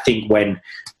 When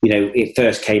it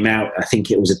first came out, I think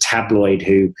it was a tabloid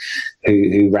who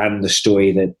ran the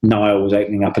story that Niall was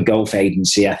opening up a golf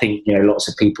agency. I think lots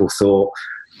of people thought,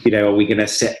 are we going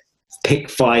to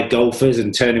pick 5 golfers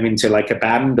and turn them into like a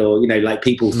band, or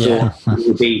people thought it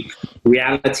would be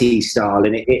reality style,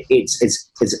 and it's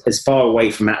as far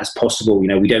away from that as possible. We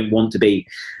don't want to be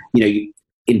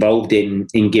involved in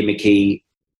gimmicky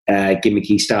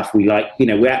stuff. We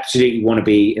we absolutely want to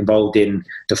be involved in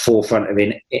the forefront of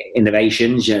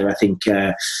innovations. I think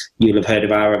you'll have heard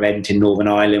of our event in Northern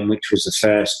Ireland, which was the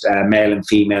first male and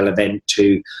female event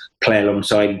to play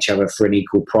alongside each other for an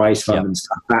equal prize fund and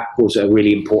stuff. That was a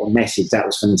really important message. That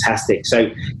was fantastic.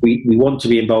 So we want to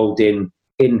be involved in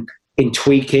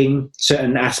tweaking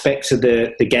certain aspects of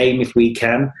the game if we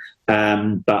can.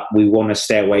 But we want to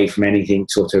stay away from anything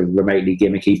sort of remotely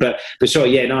gimmicky. But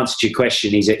sorry, in answer to your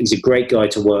question, he's a great guy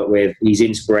to work with. He's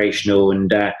inspirational,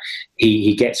 and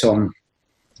he gets on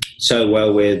so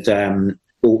well with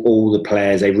all the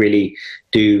players. They really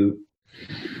do.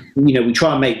 We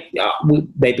try and make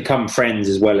they become friends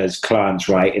as well as clients,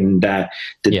 right? And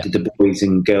the boys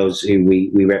and girls who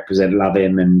we represent love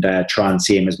him and try and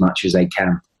see him as much as they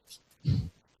can.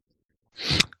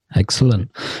 Excellent.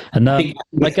 And I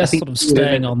guess sort of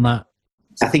staying on that,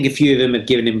 I think a few of them have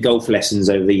given him golf lessons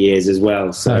over the years as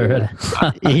well. So really?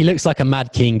 He looks like a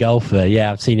mad keen golfer.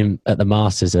 Yeah, I've seen him at the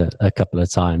Masters a couple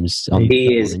of times.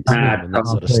 He is mad. That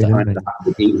sort of stuff.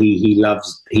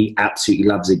 He absolutely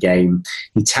loves the game.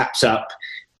 He taps up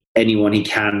anyone he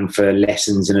can for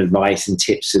lessons and advice and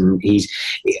tips. And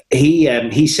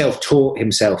he self-taught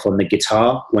himself on the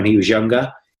guitar when he was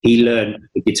younger. He learned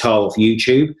the guitar off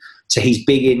YouTube. So he's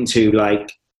big into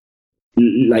like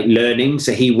learning.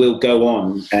 So he will go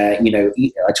on, I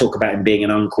talk about him being an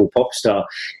uncool pop star.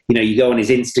 You go on his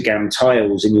Instagram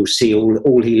tiles and you'll see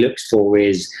all he looks for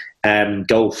is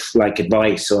golf like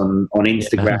advice on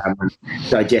Instagram, and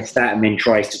digest that and then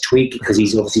tries to tweak it because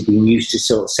he's obviously been used to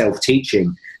sort of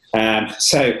self-teaching.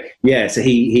 So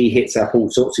he hits up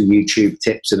all sorts of YouTube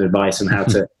tips and advice on how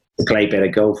to play better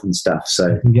golf and stuff.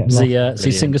 So is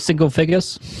he single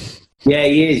figures? Yeah,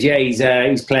 he is. Yeah,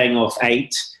 he's playing off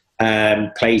 8.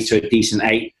 Plays to a decent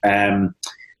 8.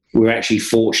 we were actually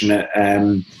fortunate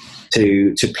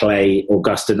to play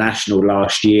Augusta National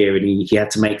last year, and he had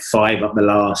to make 5 up the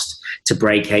last to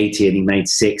break 80, and he made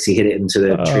 6. He hit it into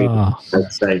the tree.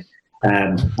 So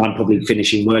I'm probably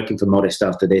finishing working for Modest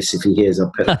after this. If he hears,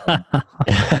 I'll put it on.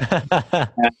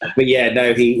 But yeah,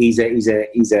 no, he's a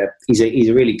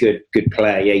really good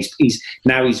player. Yeah, he's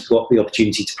got the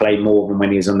opportunity to play more than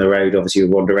when he was on the road. Obviously,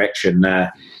 with One Direction,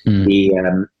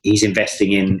 he's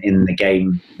investing in the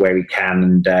game where he can,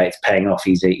 and it's paying off.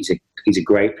 He's a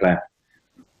great player.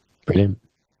 Brilliant.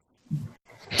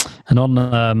 And on,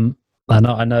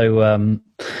 I know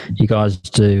you guys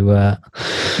do a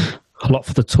lot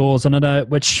for the tours, and I know,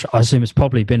 which I assume has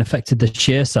probably been affected this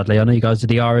year, sadly. I know you guys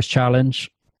did the Irish Challenge,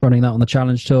 running that on the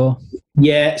Challenge Tour.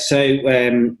 Yeah, so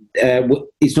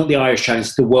it's not the Irish Challenge,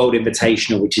 it's the World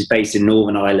Invitational, which is based in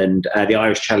Northern Ireland. The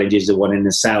Irish Challenge is the one in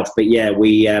the south. But yeah,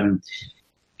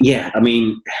 I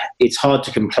mean, it's hard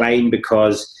to complain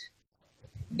because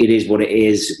it is what it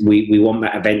is. We want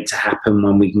that event to happen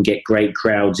when we can get great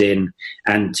crowds in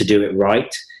and to do it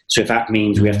right. So if that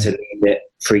means we have to leave it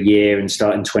for a year and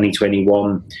start in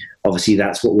 2021, obviously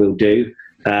that's what we'll do.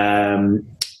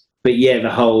 But yeah, the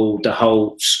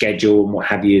whole schedule and what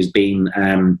have you has been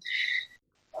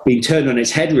turned on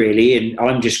its head, really, and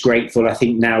I'm just grateful. I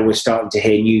think now we're starting to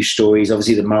hear news stories.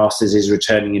 Obviously, the Masters is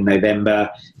returning in November.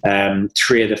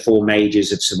 3 of the 4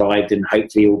 majors have survived, and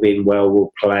hopefully, all being well,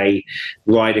 we'll play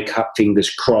Ryder Cup. Fingers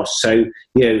crossed. So,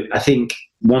 I think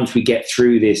once we get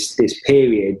through this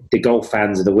period, the golf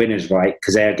fans are the winners, right?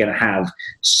 Because they are going to have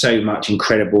so much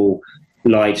incredible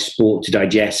live sport to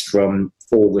digest from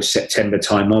August, September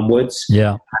time onwards.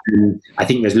 Yeah. And I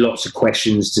think there's lots of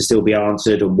questions to still be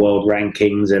answered on world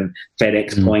rankings and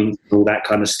FedEx points and all that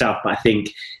kind of stuff. But I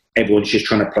think everyone's just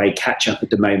trying to play catch up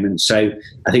at the moment. So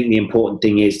I think the important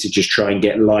thing is to just try and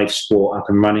get live sport up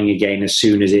and running again as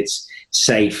soon as it's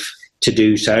safe to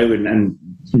do so, and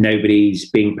nobody's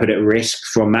being put at risk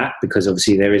from that, because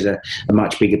obviously there is a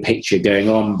much bigger picture going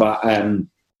on. But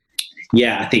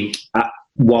I think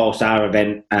whilst our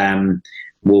event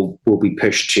will be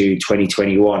pushed to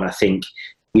 2021, I think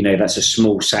that's a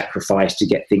small sacrifice to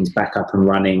get things back up and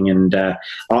running. And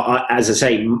as I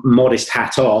say, modest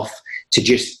hat off to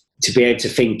be able to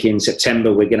think in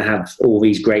September we're going to have all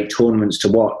these great tournaments to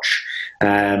watch,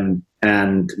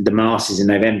 and the Masters in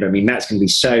November. I mean, that's going to be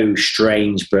so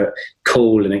strange but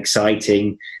cool and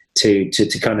exciting to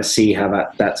kind of see how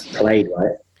that's played,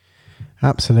 right?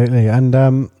 Absolutely.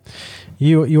 And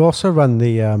you also run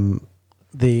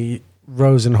the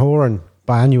Rose and Horan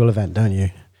biannual event, don't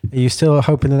you? Are you still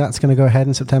hoping that that's going to go ahead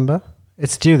in September?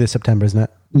 It's due this September, isn't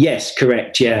it? Yes,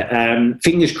 correct. Yeah.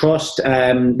 Fingers crossed.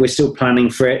 We're still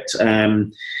planning for it.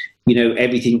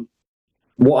 Everything.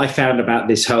 What I found about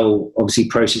this whole obviously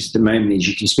process at the moment is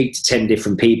you can speak to 10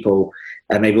 different people,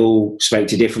 and they've all spoke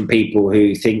to different people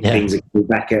who think things are coming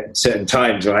back at certain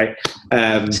times, right?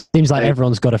 Seems like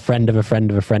everyone's got a friend of a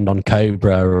friend of a friend on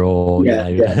Cobra, or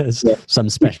some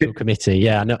special committee.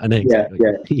 Yeah, I know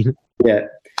exactly. Yeah.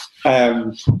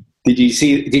 Did you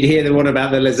hear the one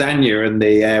about the lasagna and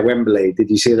the Wembley? Did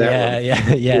you see that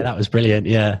one? Yeah, that was brilliant.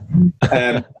 Yeah.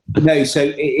 No,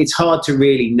 so it's hard to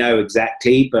really know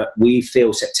exactly, but we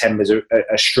feel September's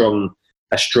a strong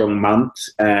month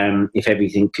if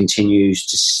everything continues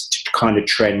to kind of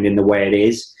trend in the way it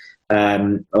is.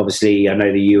 Obviously, I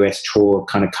know the US tour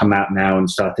kind of come out now and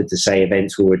started to say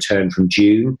events will return from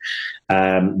June,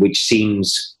 which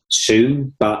seems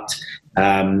soon, but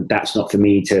that's not for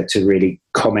me to really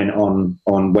comment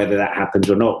on whether that happens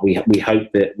or not. We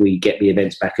hope that we get the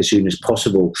events back as soon as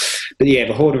possible. But yeah,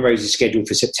 the Horde of Rose is scheduled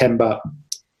for September.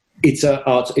 It's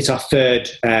our third.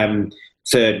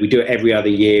 We do it every other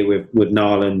year with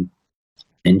Niall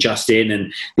and Justin,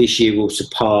 and this year we'll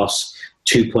surpass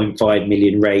 2.5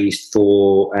 million raised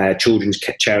for children's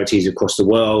charities across the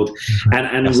world.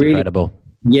 And that's really incredible.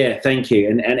 Yeah, thank you.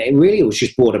 And it really was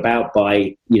just brought about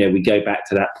by, we go back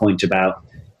to that point about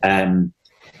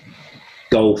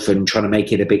golf and trying to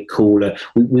make it a bit cooler.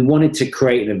 We wanted to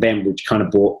create an event which kind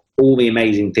of brought all the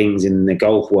amazing things in the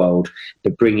golf world,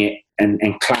 but bring it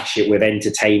and clash it with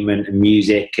entertainment and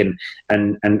music and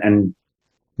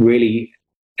really,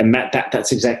 and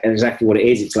that's exactly what it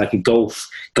is. It's like a golf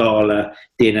gala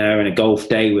dinner and a golf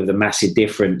day with a massive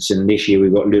difference. And this year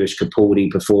we've got Lewis Capaldi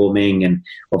performing, and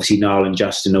obviously Niall and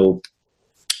Justin will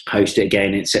host it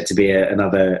again. It's set to be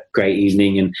another great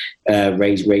evening and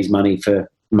raise money for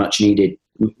much needed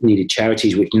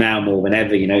charities, which now more than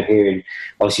ever, here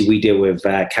obviously we deal with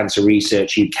Cancer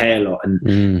Research UK a lot,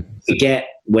 and forget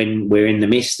when we're in the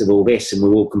midst of all this and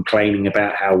we're all complaining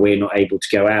about how we're not able to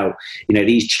go out.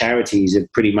 These charities have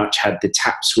pretty much had the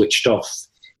tap switched off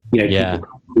people can't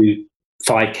do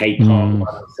 5K park runs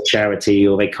for charity,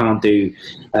 or they can't do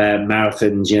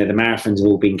marathons. The marathons have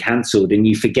all been cancelled, and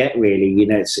you forget really.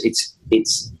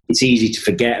 It's easy to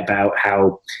forget about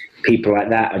how people like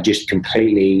that are just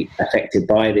completely affected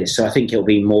by this. So I think it'll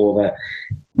be more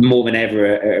than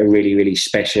ever a really, really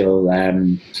special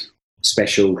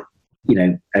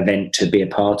event to be a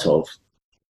part of.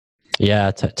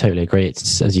 Yeah, totally agree.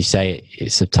 It's, as you say,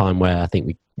 it's a time where I think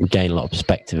we gain a lot of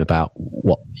perspective about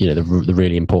what the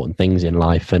really important things in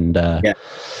life. And I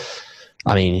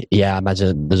mean, I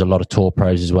imagine there's a lot of tour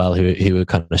pros as well who are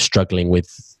kind of struggling with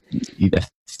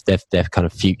their kind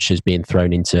of futures being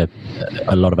thrown into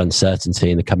a lot of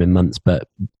uncertainty in the coming months. But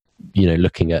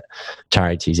looking at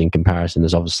charities in comparison,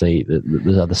 there's obviously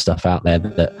there's other stuff out there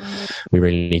that we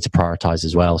really need to prioritize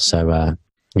as well. So I'm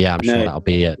sure it'll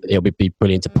be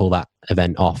brilliant to pull that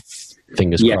event off.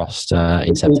 Fingers crossed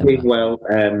in September. All being well,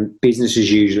 business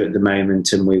as usual at the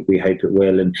moment, and we hope it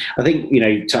will. And I think,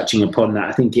 touching upon that,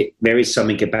 I think there is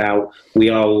something about we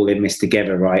are all in this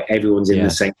together, right? Everyone's in the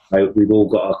same boat. We've all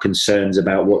got our concerns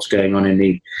about what's going on in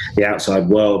the outside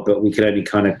world, but we can only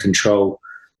kind of control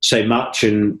so much,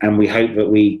 and we hope that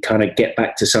we kind of get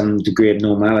back to some degree of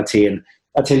normality. And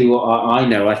I'll tell you what I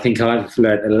know. I think I've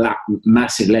learned a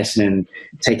massive lesson in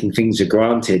taking things for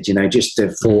granted. Just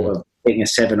the thought of getting a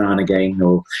 7-iron again,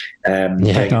 or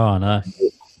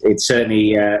it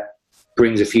certainly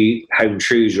brings a few home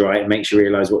truths, right, and makes you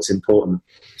realise what's important.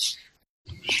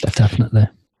 Definitely,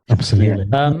 absolutely.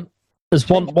 There's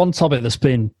one topic that's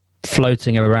been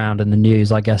floating around in the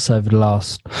news, I guess, over the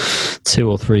last 2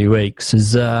 or 3 weeks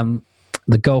is the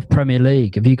Golf Premier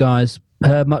League. Have you guys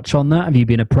heard much on that? Have you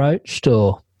been approached,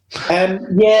 or?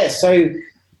 So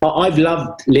I've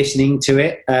loved listening to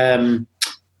it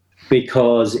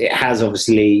because it has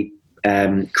obviously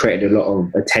created a lot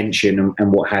of attention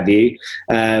and what have you.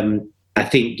 I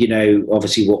think,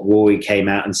 obviously what Rory came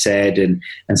out and said, and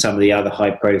some of the other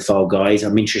high-profile guys,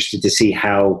 I'm interested to see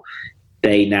how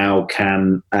they now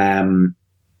can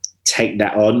take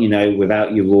that on,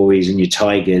 without your Rorys and your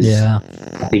Tigers. Yeah.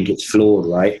 I think it's flawed,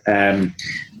 right?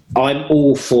 I'm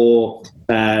all for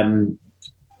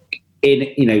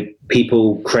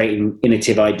people creating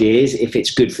innovative ideas if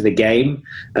it's good for the game.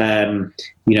 I'm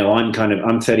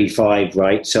 35,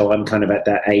 right? So I'm kind of at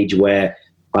that age where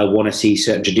I want to see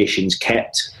certain traditions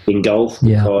kept in golf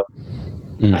because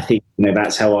I think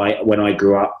that's how when I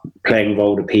grew up playing with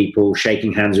older people,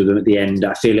 shaking hands with them at the end,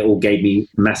 I feel it all gave me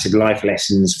massive life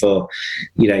lessons for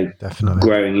Definitely.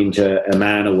 growing into a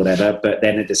man or whatever. But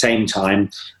then at the same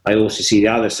time, I also see the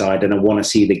other side, and I want to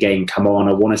see the game come on.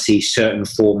 I want to see certain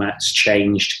formats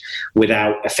changed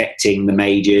without affecting the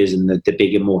majors and the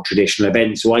bigger, more traditional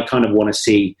events. So I kind of want to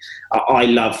see. I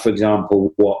love, for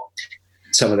example, what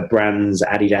some of the brands,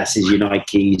 Adidas's,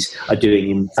 Nikes, are doing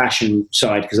in the fashion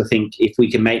side, because I think if we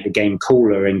can make the game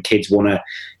cooler and kids want to,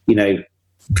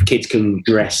 kids can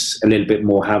dress a little bit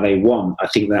more how they want, I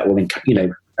think that will,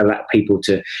 allow people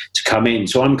to come in.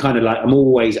 So I'm kind of like, I'm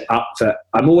always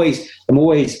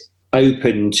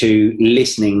open to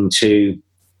listening to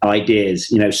ideas.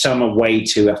 Some are way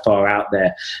too far out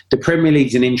there. The Premier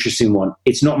League's an interesting one.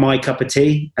 It's not my cup of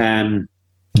tea.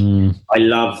 I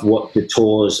love what the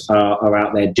tours are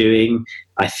out there doing.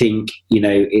 I think,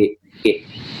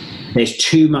 there's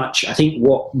too much. I think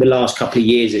what the last couple of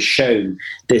years has shown,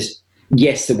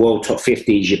 the World Top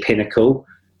 50 is your pinnacle,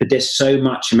 but there's so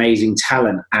much amazing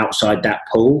talent outside that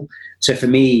pool. So for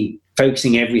me,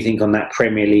 focusing everything on that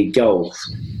Premier League golf,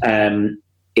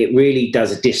 it really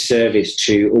does a disservice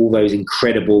to all those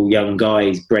incredible young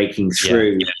guys breaking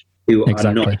through who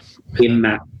are not in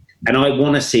that. And I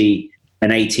want to see an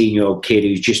 18-year-old kid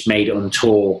who's just made it on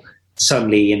tour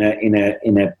suddenly in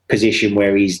a position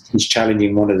where he's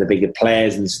challenging one of the bigger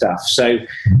players and stuff. So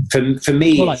for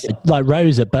me, like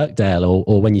Rose at Birkdale,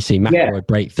 or when you see McIlroy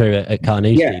break through at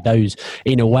Carnoustie, those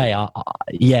in a way are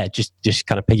just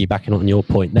kind of piggybacking on your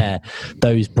point there.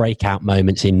 Those breakout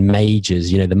moments in majors,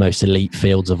 the most elite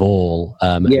fields of all,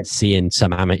 and seeing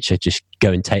some amateur just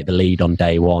go and take the lead on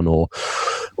day one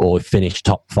or finish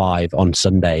top 5 on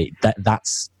Sunday.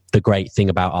 That's the great thing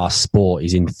about our sport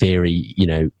is, in theory,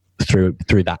 through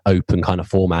that open kind of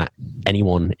format,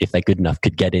 anyone, if they're good enough,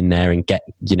 could get in there and get,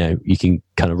 you can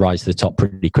kind of rise to the top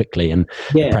pretty quickly. And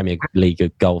the Premier League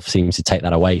of golf seems to take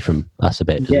that away from us a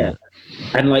bit. Doesn't it?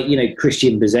 And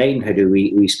Christian Bazane, who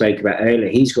we spoke about earlier,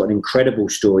 he's got an incredible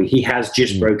story. He has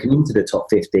just broken into the top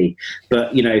 50.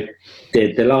 But,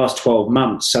 the last 12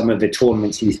 months, some of the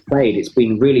tournaments he's played, it's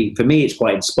been really, for me, it's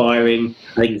quite inspiring.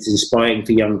 I think it's inspiring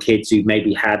for young kids who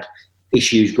maybe had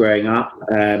issues growing up.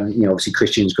 Obviously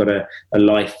Christian's got a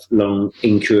lifelong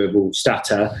incurable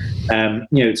stutter.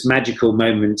 It's magical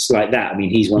moments like that. I mean,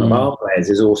 he's one of our players.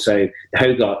 There's also the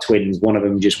Hogarth twins. One of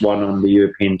them just won on the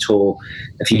European Tour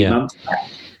a few months back.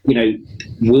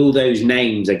 Will those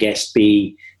names, I guess,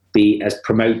 be as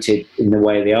promoted in the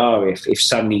way they are if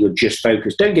suddenly you're just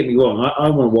focused? Don't get me wrong, I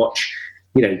want to watch,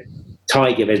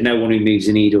 Tiger. There's no one who moves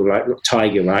the needle like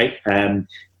Tiger, right?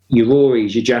 Your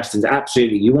Rorys, your Justins,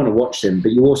 absolutely, you want to watch them,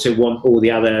 but you also want all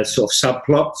the other sort of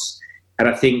subplots. And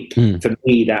I think for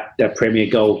me, that Premier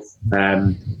Golf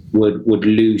would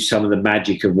lose some of the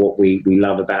magic of what we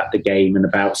love about the game and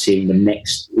about seeing the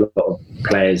next lot of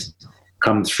players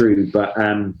come through. But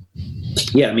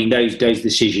those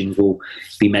decisions will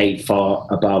be made far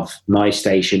above my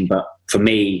station. But for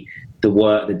me, the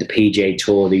work that the PGA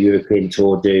Tour, the European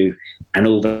Tour do, and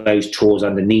all those tours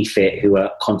underneath it who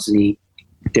are constantly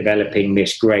developing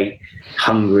this great,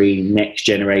 hungry next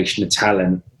generation of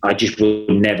talent, I just would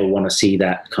never want to see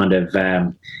that kind of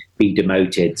be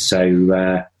demoted.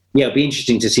 So, it'll be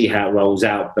interesting to see how it rolls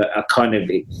out. But it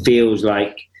feels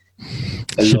like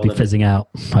it should be fizzing out,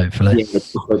 hopefully. Yeah,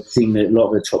 I've seen that a lot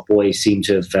of the top boys seem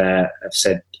to have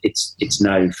said it's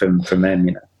no from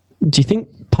them. Do you think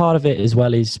part of it as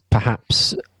well is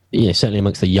perhaps, certainly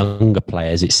amongst the younger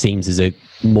players, it seems there's a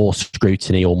more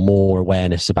scrutiny or more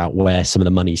awareness about where some of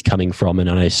the money's coming from? And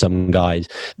I know some guys,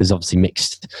 there's obviously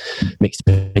mixed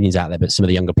opinions out there, but some of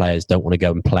the younger players don't want to go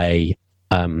and play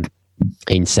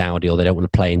in Saudi, or they don't want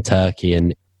to play in Turkey.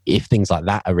 And if things like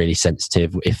that are really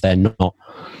sensitive, if they're not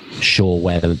sure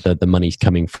where the money's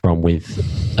coming from with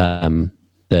the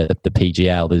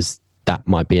PGL, that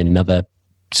might be another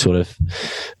sort of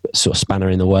spanner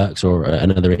in the works, or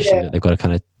another issue that they've got to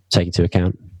kind of take into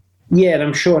account. Yeah, and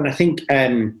I'm sure, and I think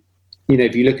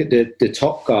if you look at the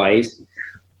top guys,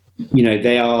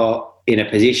 they are in a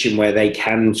position where they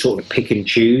can sort of pick and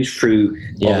choose through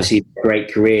obviously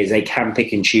great careers. They can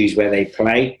pick and choose where they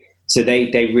play, so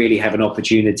they really have an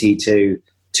opportunity to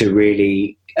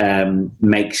really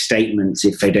make statements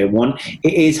if they don't want.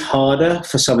 It is harder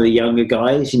for some of the younger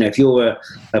guys. If you're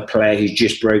a player who's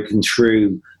just broken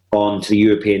through onto the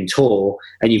European Tour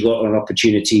and you've got an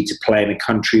opportunity to play in a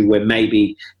country where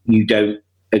maybe you don't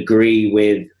agree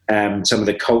with some of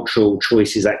the cultural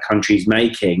choices that country's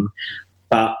making,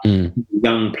 but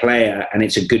young player, and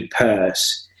it's a good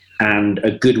purse, and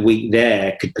a good week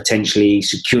there could potentially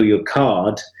secure your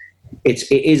card.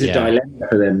 It is a dilemma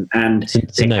for them, and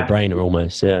it's a no-brainer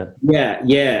almost. Yeah,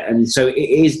 and so it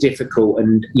is difficult,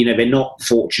 and they're not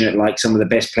fortunate like some of the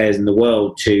best players in the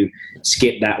world to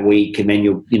skip that week, and then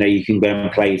you can go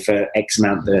and play for X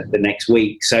amount the next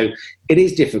week. So it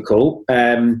is difficult,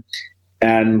 and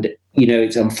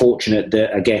it's unfortunate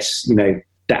that I guess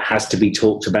that has to be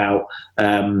talked about.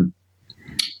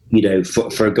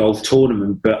 For a golf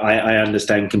tournament, but I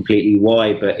understand completely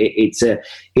why. But it's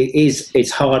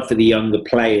hard for the younger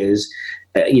players.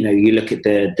 You look at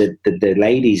the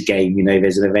ladies' game.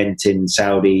 There's an event in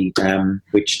Saudi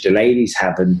which the ladies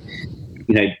have, and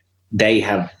they've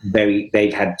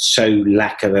had so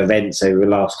lack of events over the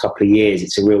last couple of years.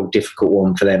 It's a real difficult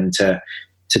one for them to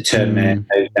turn their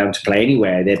nose down to play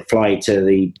anywhere. They'd fly to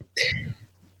the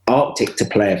Arctic to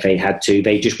play if they had to.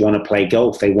 They just want to play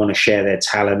golf. They want to share their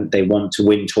talent. They want to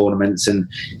win tournaments, and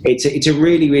it's a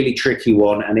really, really tricky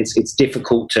one, and it's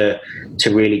difficult to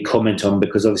really comment on,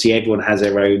 because obviously everyone has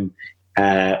their own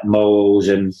morals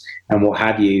and what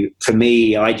have you. For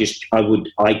me, I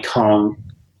can't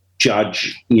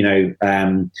judge.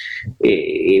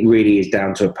 It really is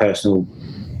down to a personal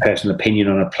opinion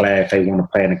on a player if they want to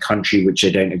play in a country which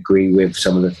they don't agree with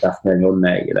some of the stuff going on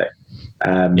there.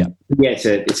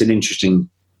 It's an interesting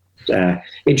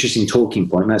talking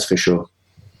point, that's for sure.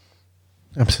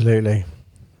 Absolutely.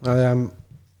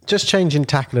 Just changing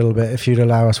tack a little bit, if you'd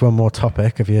allow us one more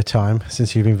topic of your time,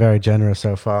 since you've been very generous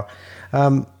so far.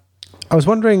 I was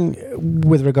wondering,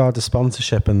 with regard to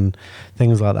sponsorship and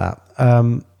things like that,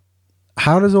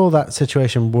 how does all that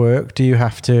situation work?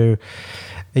 Are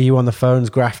you on the phones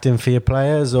grafting for your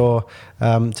players, or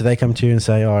do they come to you and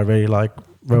say, I really like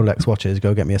Rolex watches,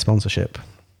 go get me a sponsorship?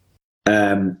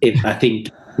 I think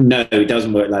no, it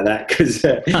doesn't work like that, because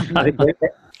I think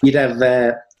you'd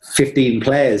have 15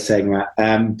 players saying that.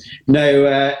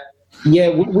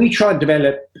 We try and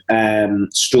develop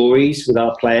stories with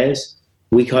our players.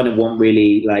 We kind of want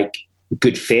really like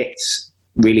good fits,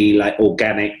 really like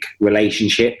organic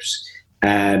relationships.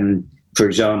 For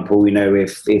example,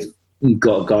 if you've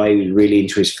got a guy who's really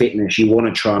into his fitness, you want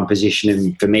to try and position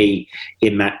him, for me,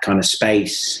 in that kind of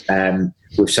space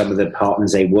with some of the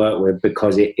partners they work with,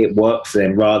 because it works for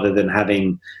them, rather than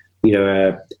having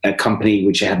a company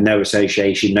which had no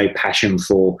association, no passion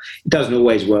for. It doesn't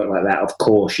always work like that, of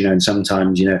course, and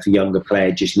sometimes, if a younger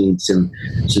player just needs some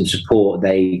support,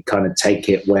 they kind of take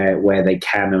it where they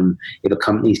can, and if a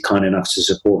company's kind enough to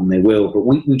support them, they will. But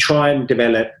we try and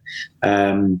develop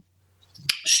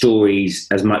stories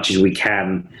as much as we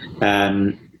can.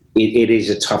 It is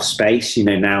a tough space,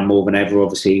 now more than ever,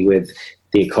 obviously, with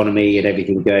the economy and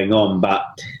everything going on. But,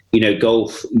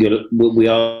 golf, we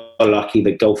are lucky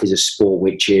that golf is a sport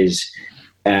which is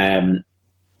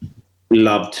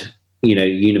loved,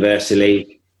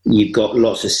 universally. You've got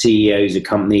lots of CEOs of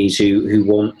companies who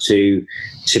want to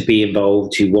be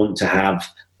involved, who want to have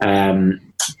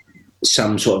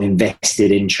some sort of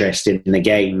invested interest in the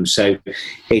game. So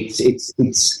it's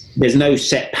there's no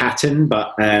set pattern,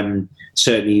 but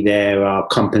certainly there are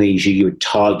companies you would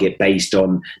target based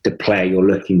on the player you're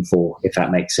looking for, if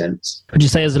that makes sense. Would you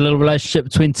say there's a little relationship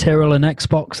between Tyrrell and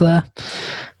Xbox there?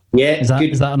 Yeah, is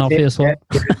that an obvious one?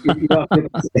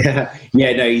 Yeah,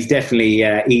 no, he's definitely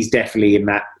in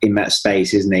that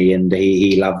space, isn't he? And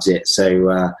he loves it.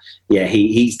 So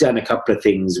he's done a couple of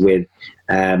things with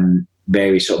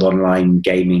various sort of online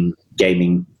gaming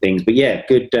things. But yeah,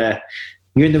 good.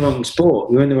 You're in the wrong sport.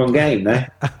 You're in the wrong game, though.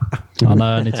 I know.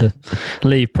 I need to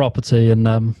leave property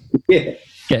and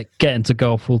get into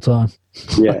golf full time.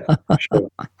 Yeah, sure.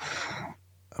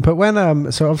 But when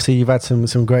so obviously you've had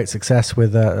some great success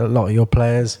with a lot of your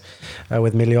players,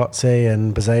 with Miliozzi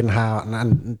and Bezuidenhout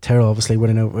and Tyrrell obviously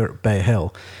winning over at Bay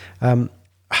Hill.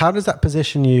 How does that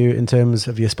position you in terms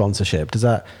of your sponsorship? Does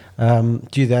that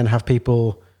do you then have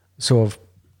people sort of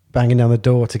banging down the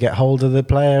door to get hold of the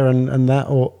player and that,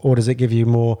 or does it give you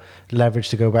more leverage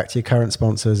to go back to your current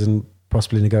sponsors and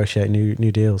possibly negotiate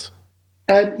new deals?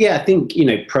 I think,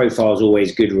 profile is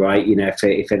always good, right?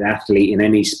 If an athlete in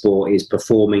any sport is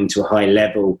performing to a high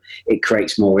level, it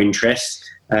creates more interest.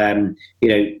 Talking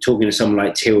to someone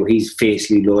like Till, he's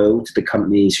fiercely loyal to the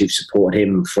companies who've supported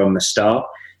him from the start.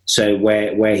 So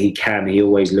where he can, he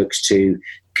always looks to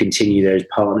continue those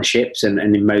partnerships, and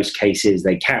in most cases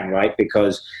they can, right?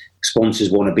 Because sponsors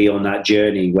want to be on that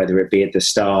journey, whether it be at the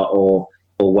start or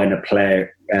when a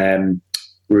player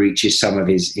reaches some of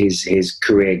his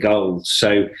career goals.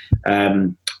 So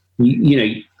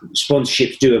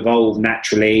sponsorships do evolve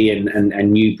naturally,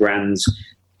 and new brands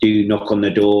do knock on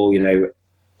the door.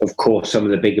 Of course, some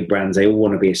of the bigger brands, they all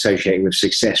want to be associated with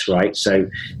success, right? So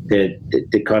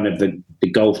the kind of the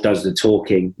golf does the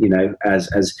talking,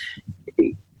 as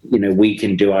we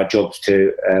can do our jobs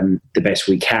to the best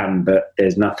we can, but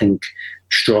there's nothing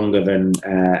stronger than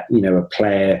a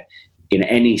player in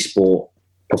any sport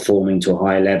performing to a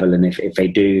high level, and if they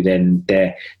do, then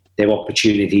their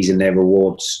opportunities and their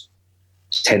rewards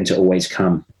tend to always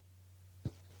come.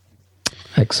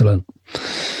 Excellent.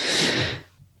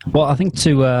 Well, I think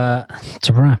to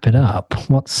wrap it up,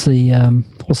 what's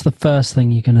the first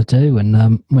thing you're going to do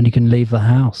when you can leave the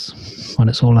house, when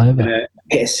it's all over?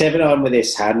 Hit a 7-iron with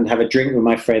this hand, have a drink with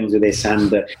my friends with this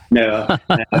hand. When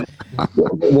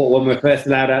we're first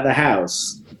allowed out of the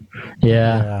house.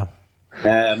 Yeah.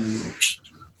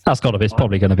 That's got to be. It's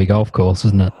probably going to be golf course,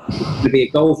 isn't it? It's going to be a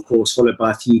golf course followed by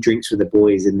a few drinks with the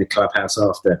boys in the clubhouse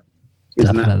after.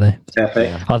 Isn't Definitely.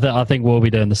 Perfect? I think we'll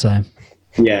be doing the same.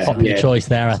 Yeah. Popular choice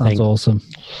there, I think. That's awesome.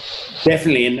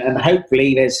 Definitely, and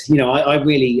hopefully there's. I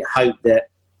really hope that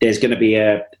there's going to be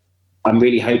I'm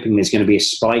really hoping there's going to be a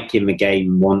spike in the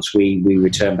game once we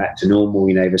return back to normal.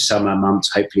 The summer months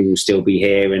hopefully will still be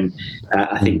here, and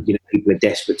I think people are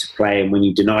desperate to play. And when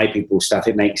you deny people stuff,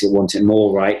 it makes it want it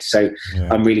more, right? So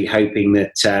I'm really hoping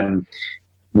that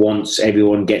once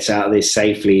everyone gets out of this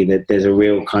safely, that there's a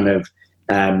real kind of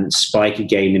spike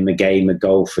again in the game of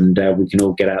golf, and we can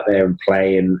all get out there and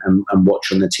play and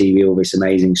watch on the TV all this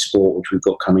amazing sport which we've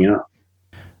got coming up.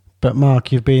 But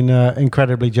Mark, you've been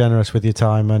incredibly generous with your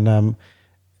time, and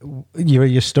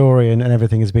your story and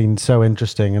everything has been so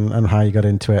interesting, and how you got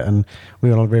into it. And we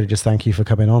want to really just thank you for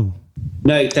coming on.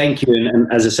 No, thank you.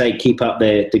 And as I say, keep up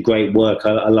the great work.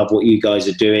 I love what you guys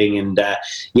are doing. And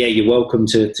you're welcome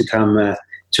to come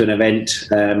to an event.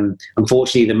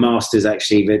 Unfortunately, the Masters,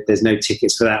 actually, there's no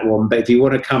tickets for that one. But if you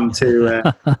want to come to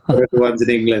the ones in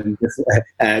England,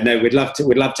 we'd love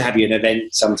to have you an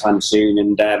event sometime soon.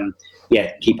 And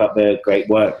keep up the great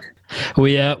work.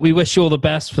 We wish you all the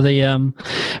best for the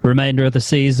remainder of the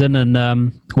season,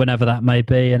 and whenever that may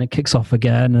be, and it kicks off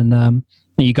again. And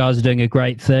you guys are doing a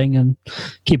great thing, and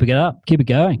keep it up, keep it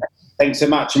going. Thanks so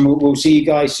much, and we'll see you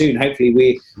guys soon.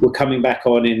 Hopefully, we're coming back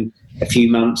on in a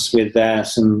few months with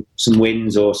some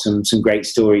wins or some great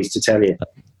stories to tell you.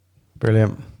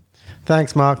 Brilliant.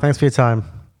 Thanks, Mark. Thanks for your time.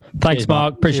 Thanks,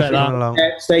 Mark. Appreciate Cheers for coming that.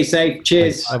 along. Stay safe.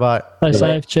 Cheers. Bye bye. Stay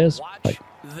safe. Cheers. Watch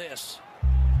this.